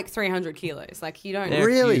weigh like 300 kilos. Like you don't. They're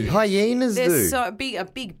Really? huge. Hyenas They're do? so big, a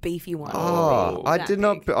big beefy one. Oh, I That did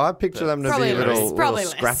not. big. I picture them to Probably be less. little Probably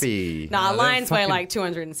less. scrappy. Nah, No, they're lions weigh fucking- like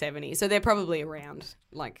 270, so they're probably around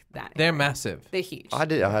like that. They're area. massive. They're huge. I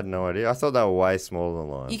had no idea. I thought they were way smaller than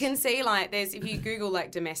lions. You can see like there's if you Google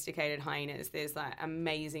like domesticated hyenas, there's like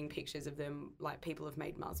amazing pictures of them. Like people have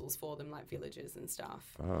made muzzles for them, like villages and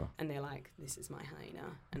stuff. And they're like, "This is my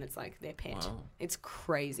hyena," and it's like their pet. Wow. It's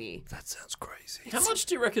crazy. That sounds crazy. How much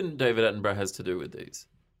do you reckon David Attenborough has to do with these?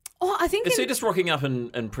 Oh, I think Is he just rocking up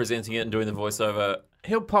and presenting it and doing the voiceover?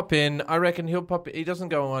 He'll pop in. I reckon he'll pop in. He doesn't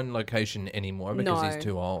go on location anymore because No. he's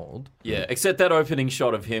too old. Yeah, except that opening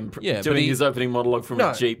shot of him Yeah, but doing he- his opening monologue from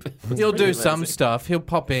a Jeep. He'll do Pretty some amazing. stuff. He'll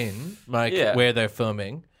pop in, like Yeah. where they're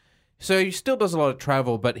filming. So he still does a lot of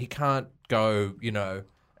travel, but he can't go,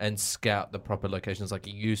 and scout the proper locations like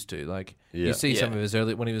he used to. Like Yeah. you see some Yeah. of his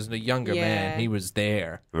early when he was a younger Yeah. man, he was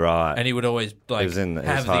there. Right. And he would always like was in the- he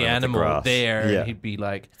have was the hiding with the animal grass. there, Yeah. and he'd be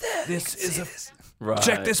like, "This is a Right.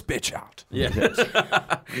 check this bitch out. Yeah.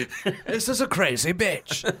 This is a crazy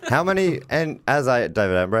bitch. How many? And David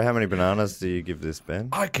Attenborough, how many bananas do you give this, Ben?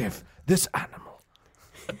 I give this animal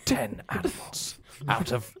 10 animals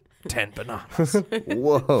out of 10 bananas."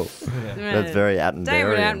 Whoa, that's very David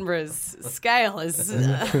Attenborough. Attenborough's scale is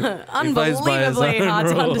plays by his unbelievably own hard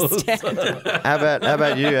to rules. understand. How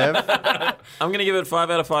about you, Ev? I'm going to give it 5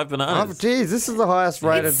 out of 5 Oh, bananas. geez, this is the highest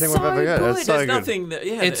rated It's thing so we've ever got. good. It's so There's good. nothing that,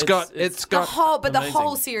 yeah, It's got The whole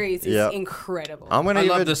amazing. series is Yeah. incredible. I'm going to I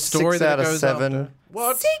give love it the story 6 that out it of goes 7. after.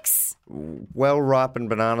 What? 6. Well-ripened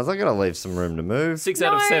bananas. I got to leave some room to move. 6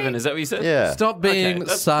 out of No. 7, is that what you said? Yeah. Stop being Okay,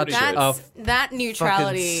 that's such pretty good. a That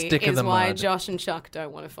neutrality stick in is the why mud. Josh and Chuck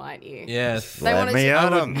don't want to fight you. yes. They wanted me to- at I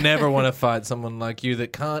would 'em. never want to fight someone like you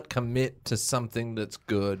that can't commit to something that's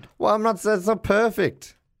good. Well, that's not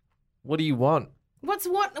perfect. What do you want? What is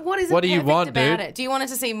it What do you perfect want, about dude? it? Do you want it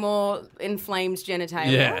to see more inflamed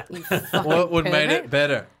genitalia? Yeah. You fucking What would made pervert. it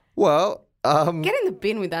better? Well, Get in the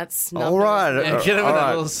bin with that snub. all right. Yeah, get him all with that right.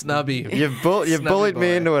 little snubby. You've snubby bullied me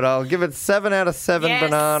boy. into it. I'll give it 7 out of 7 Yes.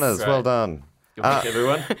 bananas. Great. Well done. Good luck,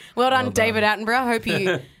 everyone. Well done, David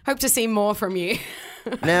Attenborough. Hope to see more from you.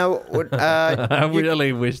 Now, I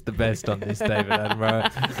really wish the best on this, David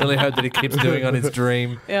Attenborough. Really hope that he keeps doing on his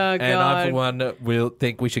dream. Oh, And I, for God. one, will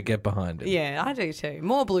think we should get behind it. Yeah, I do too.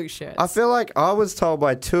 More blue shirts. I feel like I was told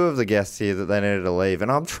by 2 of the guests here that they needed to leave,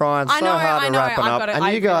 and I'm trying so I know, hard I to know. wrap it I've up. gotta- And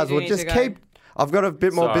I you guys really will do just need to go. keep. I've got a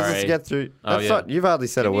bit more business to Sorry. get through. Oh, That's yeah. not. You've hardly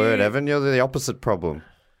said a Can word, you- Evan. You're the opposite problem.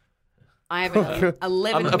 I have 11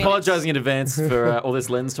 I'm minutes. apologising in advance for all this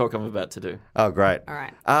lens talk I'm about to do. Oh, great. All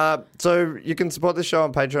right. So you can support this show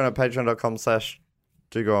on Patreon at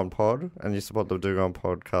patreon.com/DoGoOnPod, and you support the Do Go On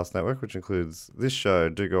Podcast Network, which includes this show,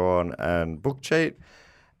 Do Go On, and Book Cheat.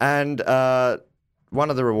 And one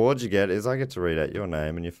of the rewards you get is I get to read out your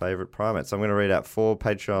name and your favourite primate. So I'm going to read out 4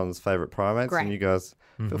 Patreon's favourite primates, Great. and you guys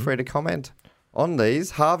feel free to comment on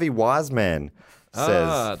these. Harvey Wiseman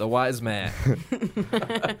says the wise man.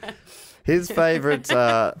 his favourites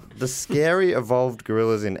are the scary evolved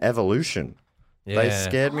gorillas in Evolution. They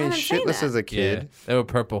scared Oh, I me haven't seen shitless that. as a kid. Yeah, they were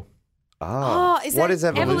purple. Ah, Oh, is what that is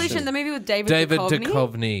Evolution? The movie with David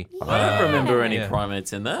Duchovny. I don't remember any yeah.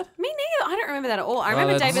 primates in that. Me neither. I don't remember that at all. I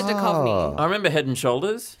remember that's- David Duchovny. I remember Head and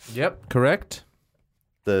Shoulders. Yep, correct.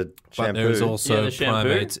 The But shampoo. there's also Yeah, the shampoo.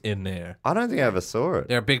 primates in there. I don't think I ever saw it.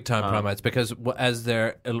 They're big time primates because as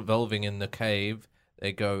they're evolving in the cave,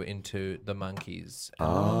 they go into the monkeys. And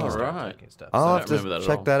the monkeys start right. taking stuff. I'll I have don't to remember that at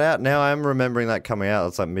check all. that out. Now I'm remembering that coming out.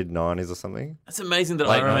 It's like mid-90s or something. It's amazing that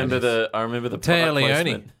Late I remember 90s. the Taya product Leone.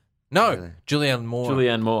 placement. No, Julianne Moore.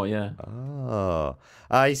 Julianne Moore, yeah. Oh.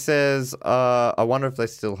 He says, I wonder if they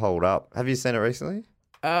still hold up. Have you seen it recently?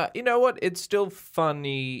 You know what? It's still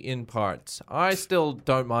funny in parts. I still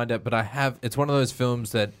don't mind it, but it's one of those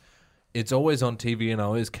films that it's always on TV and I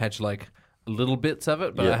always catch like little bits of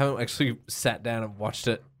it, but Yeah. I haven't actually sat down and watched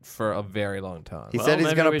it for a very long time. He Well, said he's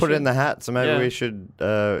maybe going we to put it in should- the hat, so maybe Yeah. we should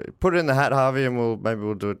put it in the hat, Harvey, and we'll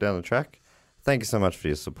do it down the track. Thank you so much for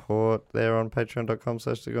your support there on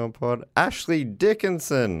patreon.com/ToGoOnPod. Ashley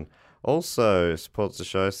Dickinson also supports the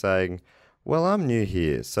show saying, well, I'm new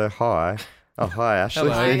here, so hi. Oh, hi, Ashley.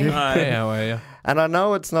 Hello. Hi. Hey, how are you? And I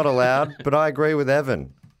know it's not allowed, but I agree with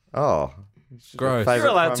Evan. Oh. Gross. Favourite You're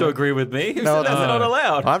allowed to primate? agree with me. Who No, said that's no. not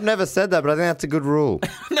allowed? I've never said that, but I think that's a good rule.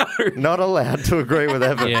 No. Not allowed to agree with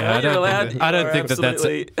Evan. Yeah, You're allowed. I don't You're think that that's.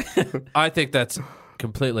 absolutely- I think that's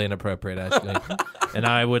completely inappropriate, Ashley. And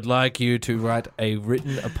I would like you to write a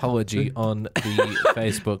written apology on the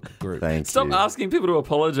Facebook group. Thank Stop you. asking people to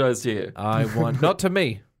apologize to you. I want not to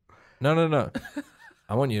me. No.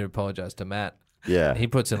 I want you to apologize to Matt. Yeah. He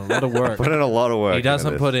puts in a lot of work. Put in a lot of work. He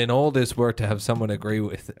doesn't into put in all this work to have someone agree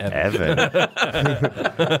with Evan. Evan.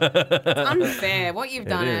 Unfair. What you've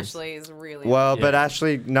done, is. Ashley, is really Well, but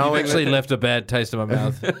Ashley, You've knowing actually left a bad taste in my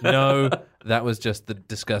mouth. No, that was just the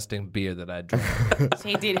disgusting beer that I drank.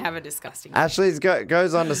 He did have a disgusting. Ashley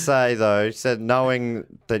goes on to say, though, she said, knowing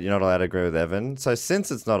that you're not allowed to agree with Evan, so since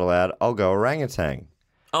it's not allowed, I'll go orangutan.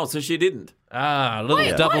 Oh, so she didn't. A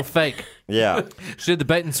little double fake. Yeah. She did the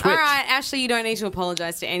bait and switch. All right, Ashley, you don't need to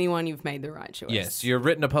apologize to anyone. You've made the right choice. Yes, your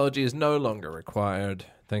written apology is no longer required.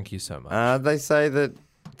 Thank you so much. They say that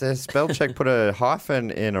their spell check put a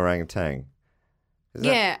hyphen in orangutan. Is that-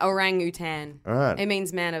 Yeah, orangutan. All right. It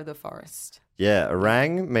means man of the forest. Yeah,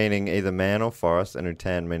 orang meaning either man or forest, and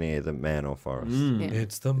utan meaning either man or forest.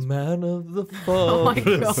 It's the man of the Oh my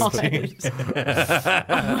forest.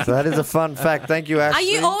 god. So that is a fun fact. Thank you, Ashley.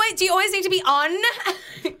 Do you always need to be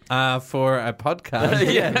on? For a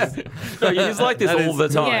podcast. Yes. No, he's like this That all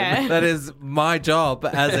is- the time. Yeah. That is my job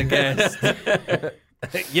as a guest.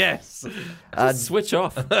 Yes. Switch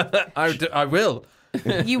off. I will.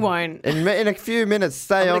 You won't. In a few minutes,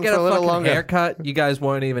 stay I'm on gonna get for a a little fucking longer. haircut. You guys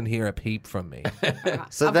won't even hear a peep from me.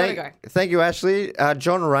 So I've gotta go. thank you, Ashley.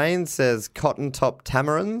 John Rain says cotton top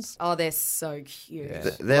tamarins. Oh, they're so cute.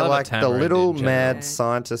 They're Love a like the tamarind little in general. mad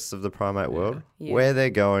scientists of the primate world. Yeah. Where they're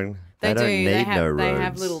going, they don't need They have, no roads. They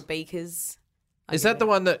have little beakers. Is that the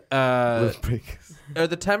one that Little beakers. are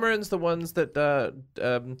the tamarins the ones that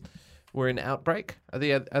were in Outbreak? Are they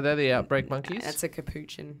the Outbreak monkeys? That's a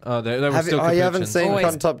capuchin. Oh, they were Have still you, capuchins. haven't seen Always-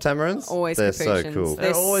 cotton top tamarins? always They're so capuchins. cool. They're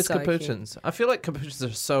They're always so cute. capuchins. I feel like capuchins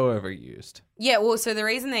are so overused. Yeah, well, so the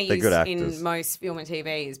reason they're They're used good actors. in most film and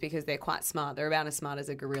TV is because they're quite smart. They're about as smart as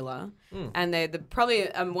a gorilla. Hmm. And they're probably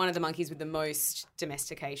one of the monkeys with the most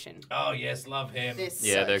domestication. Oh yes, love him. They're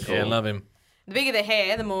Yeah, so they're cute. cool. Yeah, love him. The bigger the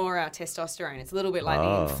hair, the more testosterone. It's a little bit like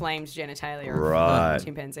the inflamed genitalia Right. of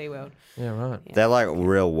chimpanzee world. Yeah, right. They're like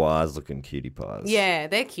real wise looking cutie pies. Yeah,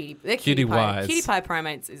 they're cutie. They're Cutie pie. wise. Cutie pie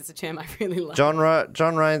primates is a term I really love. John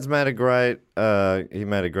Rain's made a great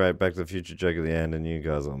Back to the Future joke at the end, and you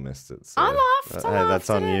guys all missed it. So, I laughed. hey, that's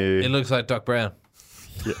on It you. looks like Doc Brown.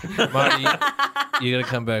 Marty, you gotta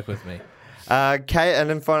come back with me. And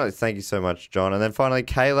then finally, thank you so much, John. And then finally,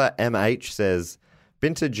 Kayla MH says,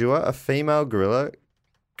 Binta Dua, a female gorilla,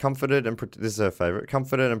 this is her favorite,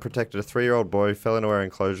 comforted and protected a 3-year-old boy who fell into her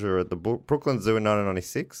enclosure at the Brooklyn Zoo in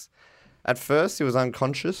 1996. At first, he was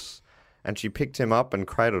unconscious, and she picked him up and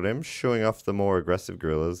cradled him, shooing off the more aggressive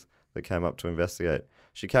gorillas that came up to investigate.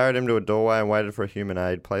 She carried him to a doorway and waited for a human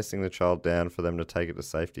aid, placing the child down for them to take it to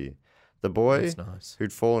safety. The boy, That's nice.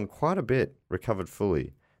 who'd fallen quite a bit, recovered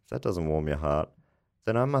fully. If that doesn't warm your heart,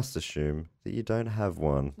 then I must assume that you don't have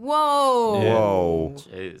one. Whoa. Whoa.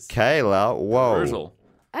 Jeez. Kayla, whoa. Brutal.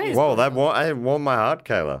 That is Whoa, that warmed my heart,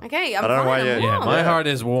 Kayla. Okay, I don't know why you... Yeah, my Yeah. heart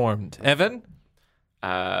is warmed. Evan?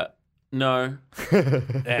 No.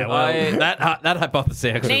 Yeah, well, that hypothesis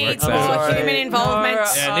actually Needs works more out. human involvement.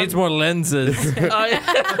 Yeah, it needs more lenses.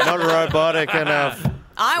 Not robotic enough.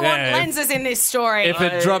 I want Yeah, lenses in this story.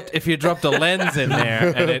 if you dropped a lens in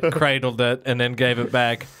there and it cradled it and then gave it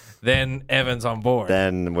back, then Evan's on board.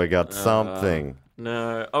 Then we got something.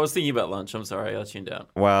 No. I was thinking about lunch. I'm sorry. I tuned out.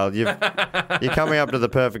 Well, you're coming up to the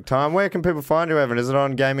perfect time. Where can people find you, Evan? Is it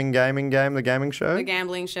on the gaming show? The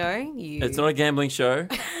gambling show. It's not a gambling show.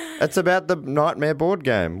 It's about the Nightmare board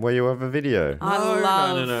game where you have a video. I No,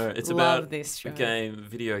 love, no. It's love about this show.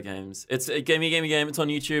 video games. It's a game. It's on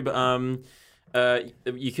YouTube.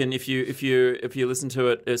 You can if you listen to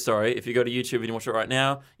it. If you go to YouTube and you watch it right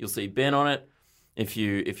now, you'll see Ben on it. If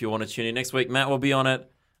you want to tune in next week, Matt will be on it.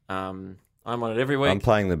 I'm on it every week. I'm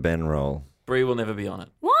playing the Ben role. Bree will never be on it.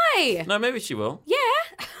 Why? No, maybe she will. Yeah.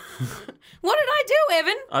 What did I do,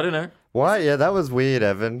 Evan? I don't know. Why? Yeah, that was weird,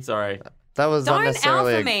 Evan. Sorry. That was Don't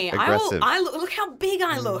unnecessarily alpha me. aggressive. I will. Look how big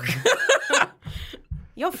I look.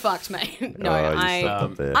 You're fucked, mate. No, Oh, you stepped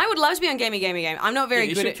up there. I would love to be on Gamey. I'm not very Yeah,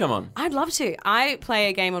 you good should at. come on. I'd love to. I play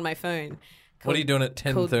a game on my phone. What are you doing at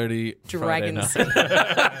 10:30 Friday Dragon night? City.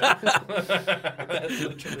 That's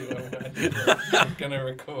literally what I'm gonna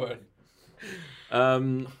record.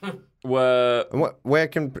 Where Where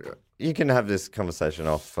can you can have this conversation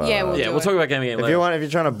off. Yeah, we'll Yeah, do we'll it. talk about gaming again If later. you're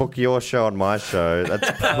trying to book your show on my show,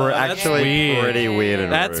 that's actually weird. pretty weird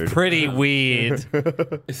and That's rude. pretty weird.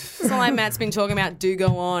 It's not like Matt's been talking about Do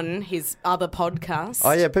Go On, his other podcast.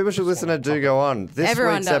 Oh yeah, people should listen to Do Go On. This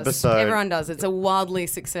Everyone week's does. episode. Everyone does. It's a wildly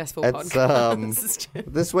successful It's podcast.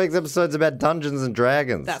 this week's episode's about Dungeons and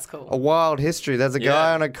Dragons. That's cool. A wild history. There's a guy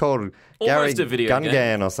Yeah. on it called Almost Gary a video game.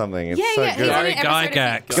 Gungan or something. It's yeah, so yeah. good. He's in Gary an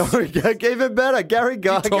episode of Gygax. Even better, Gary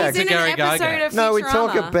talk He's Gygax. in Gary an episode Gygax. of No, we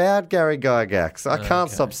talk Futurama. about Gary Gygax. I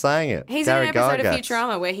can't stop saying it. He's Gary in an episode Gygax. of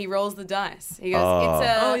Futurama where he rolls the dice. He goes, Oh. "It's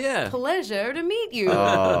a Oh, yeah. pleasure to meet you."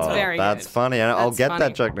 Oh, it's very that's good. funny. And I'll That's get funny.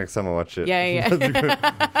 that joke next time I watch it. Yeah,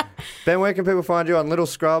 yeah. Ben, where can people find you on Little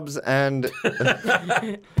Scrubs and...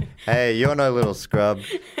 Hey, you're no little scrub.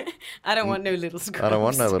 I don't want no little scrubs. I don't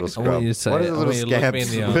want no little I want scrub. you to say What is it. a I little want you to look me in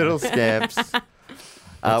scamps? the eye. Little scamps. Which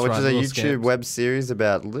right, is a Little YouTube Scamps. web series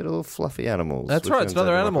about little fluffy animals. That's Which right. one's It's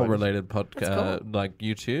another that? animal-related podcast, cool. like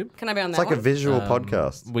YouTube. Can I be on It's that like a one? visual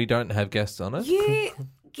podcast. We don't have guests on it. You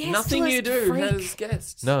guest Nothing you list do freak. has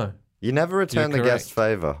guests. No. You never return You're the guest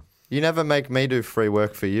correct. favor. You never make me do free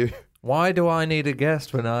work for you. Why do I need a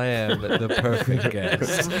guest when I am the perfect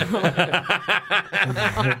guest?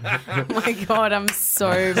 Oh my god, I'm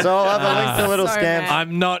so. So I'll have a link to Little So Scamps. mad.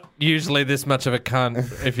 I'm not usually this much of a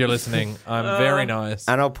cunt. If you're listening, I'm very nice.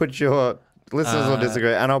 And I'll put your... Listeners will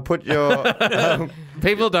disagree. And I'll put your...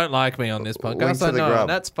 People don't like me on this Link podcast. to I the know, grub. and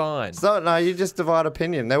that's fine. So, no, you just divide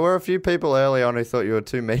opinion. There were a few people early on who thought you were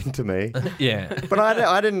too mean to me. Yeah. But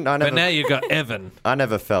I didn't... I But now never, you've got Evan. I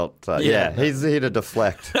never felt... yeah, he's here to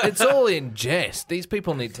deflect. It's all in jest. These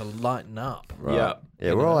people need to lighten up. Yeah.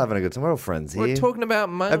 Yeah, we're all having a good time. We're all friends here. We're talking about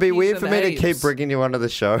monkeys. It'd be weird and for me to apes. keep bringing you onto the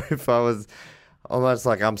show if I was almost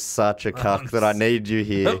like I'm such a cuck that I need you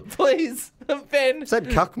here. Please, Ben. I said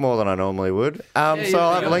cuck more than I normally would. you So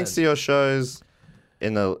I'll have did. links to your shows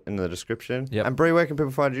in the description. Yep. And Brie, where can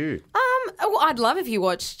people find you? Well, I'd love if you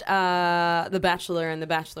watched The Bachelor and The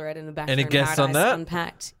Bachelorette and The Bachelor Any in guests on Paradise that?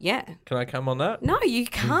 Unpacked. Yeah. Can I come on that? No, you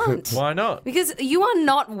can't. Why not? Because you are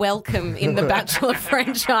not welcome in the Bachelor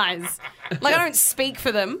franchise. Like, I don't speak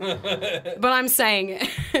for them, but I'm saying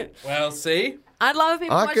Well, see, I'd love if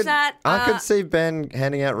people watch that. I could see Ben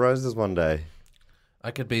handing out roses one day. I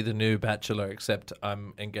could be the new bachelor, except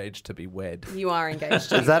I'm engaged to be wed. You are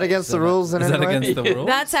engaged. Is that against the rules in Is any that way? against the rules?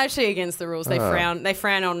 That's actually against the rules. They frown. They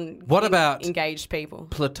frown on. What about- engaged people?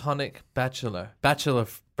 Platonic bachelor, bachelor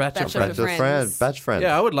Bachelor friend. for friends. Batch friends.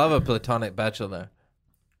 Yeah, I would love a platonic bachelor.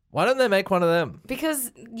 Why don't they make one of them?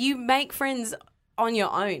 Because you make friends on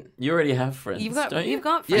your own. You already have friends, You've got. don't you? You've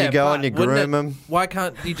got friends. Yeah, You go but and you wouldn't groom it- 'em. Why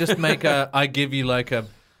can't you just make I give you like a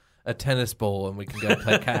tennis ball and we can go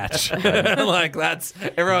play catch? Like that's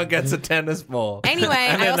everyone gets a tennis ball. Anyway,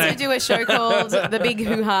 I also they- do a show called The Big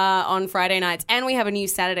Hoo Ha on Friday nights, and we have a new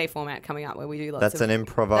Saturday format coming up where we do lots That's of. an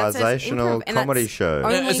improvisational and comedy that's show.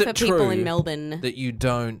 Only Is for it people true in Melbourne. that you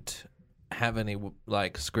don't have any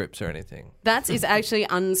like scripts or anything? That is actually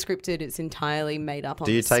unscripted. It's entirely made up on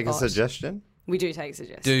Do you the take a spot. suggestion? We do take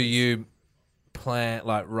suggestions. Do you plan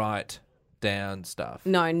like write down stuff?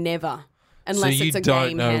 No, never. Unless so you it's a don't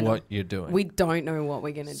game know handle. what you're doing. We don't know what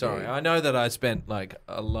we're going to do. Sorry, I know that I spent like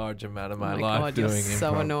a large amount of my, Oh my life God, doing you're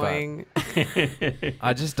so improv, but annoying.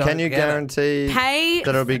 I just don't. Can you get it. guarantee Pay that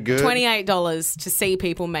it'll be good? $28 to see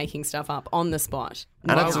people making stuff up on the spot.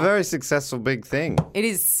 And No. it's a very successful big thing. It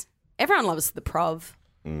is. Everyone loves the prov.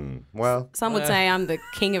 Well, Some would say I'm the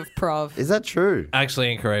king of prov. is that true?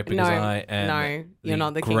 Actually, incorrect because No, I am no, you're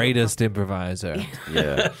not the king of greatest improviser.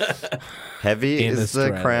 Yeah. Heavy In is the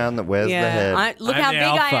Australia. crown that wears the head. Look I'm how the big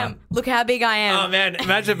I alpha. am. Look how big I am. Oh man,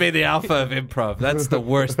 imagine being the alpha of improv. That's the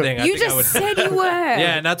worst thing. I you think I would. just said you were.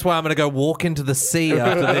 Yeah, and that's why I'm going to go walk into the sea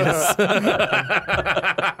after this.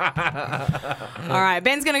 All right,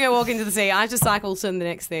 Ben's going to go walk into the sea. I have to cycle to the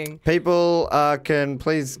next thing. People can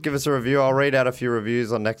please give us a review. I'll read out a few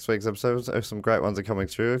reviews on next week's episodes. Some great ones are coming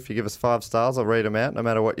through. If you give us 5 stars, I'll read them out no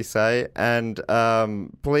matter what you say. And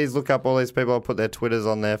please look up all these people. I'll put their Twitters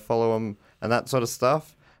on there, follow them and that sort of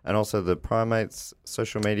stuff. And also the Primates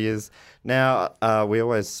social medias. Now, we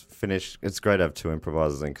always finish. It's great to have 2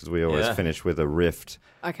 improvisers in because we always Yeah. finish with a rift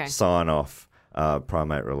Okay. sign off,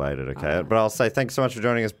 primate related. Okay. But I'll say thanks so much for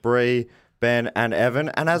joining us, Bree, Ben, and Evan.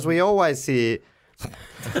 And as we always hear.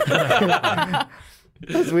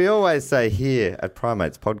 As we always say here at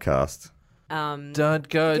Primates Podcast, Don't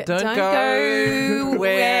go, don't Don't go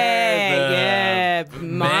where the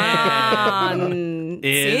man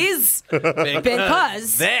is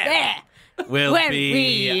because there will when be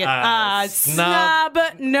we a are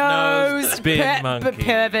snub-nosed spin monkey.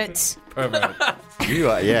 pervert. pervert. You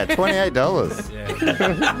are, yeah, $28.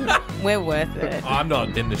 Yeah. We're worth it. I'm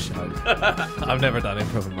not in the show. I've never done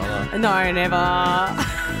improv in my life. No, never.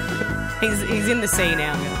 He's in the sea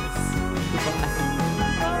now, guys. Goodbye.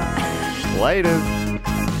 Later.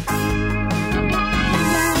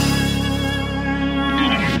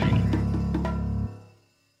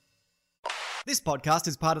 This podcast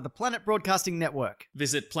is part of the Planet Broadcasting Network.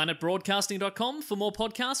 Visit planetbroadcasting.com for more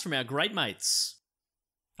podcasts from our great mates.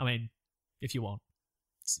 I mean, if you want.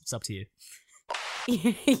 It's up to you.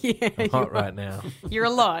 Yeah, I'm hot right now. You're a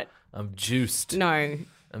lot. I'm juiced. No.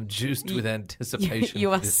 I'm juiced with anticipation. You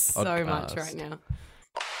for are this so podcast. much right now.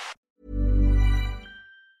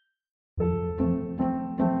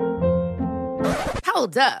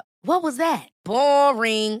 Hold up. What was that?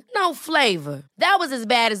 Boring. No flavor. That was as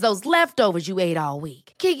bad as those leftovers you ate all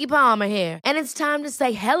week. Keke Palmer here, and it's time to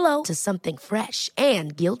say hello to something fresh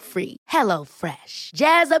and guilt-free. Hello Fresh.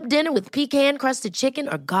 Jazz up dinner with pecan-crusted chicken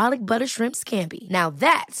or garlic butter shrimp scampi. Now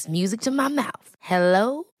that's music to my mouth.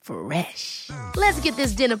 Hello Fresh. Let's get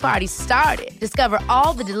this dinner party started. Discover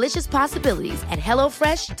all the delicious possibilities at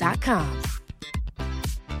HelloFresh.com.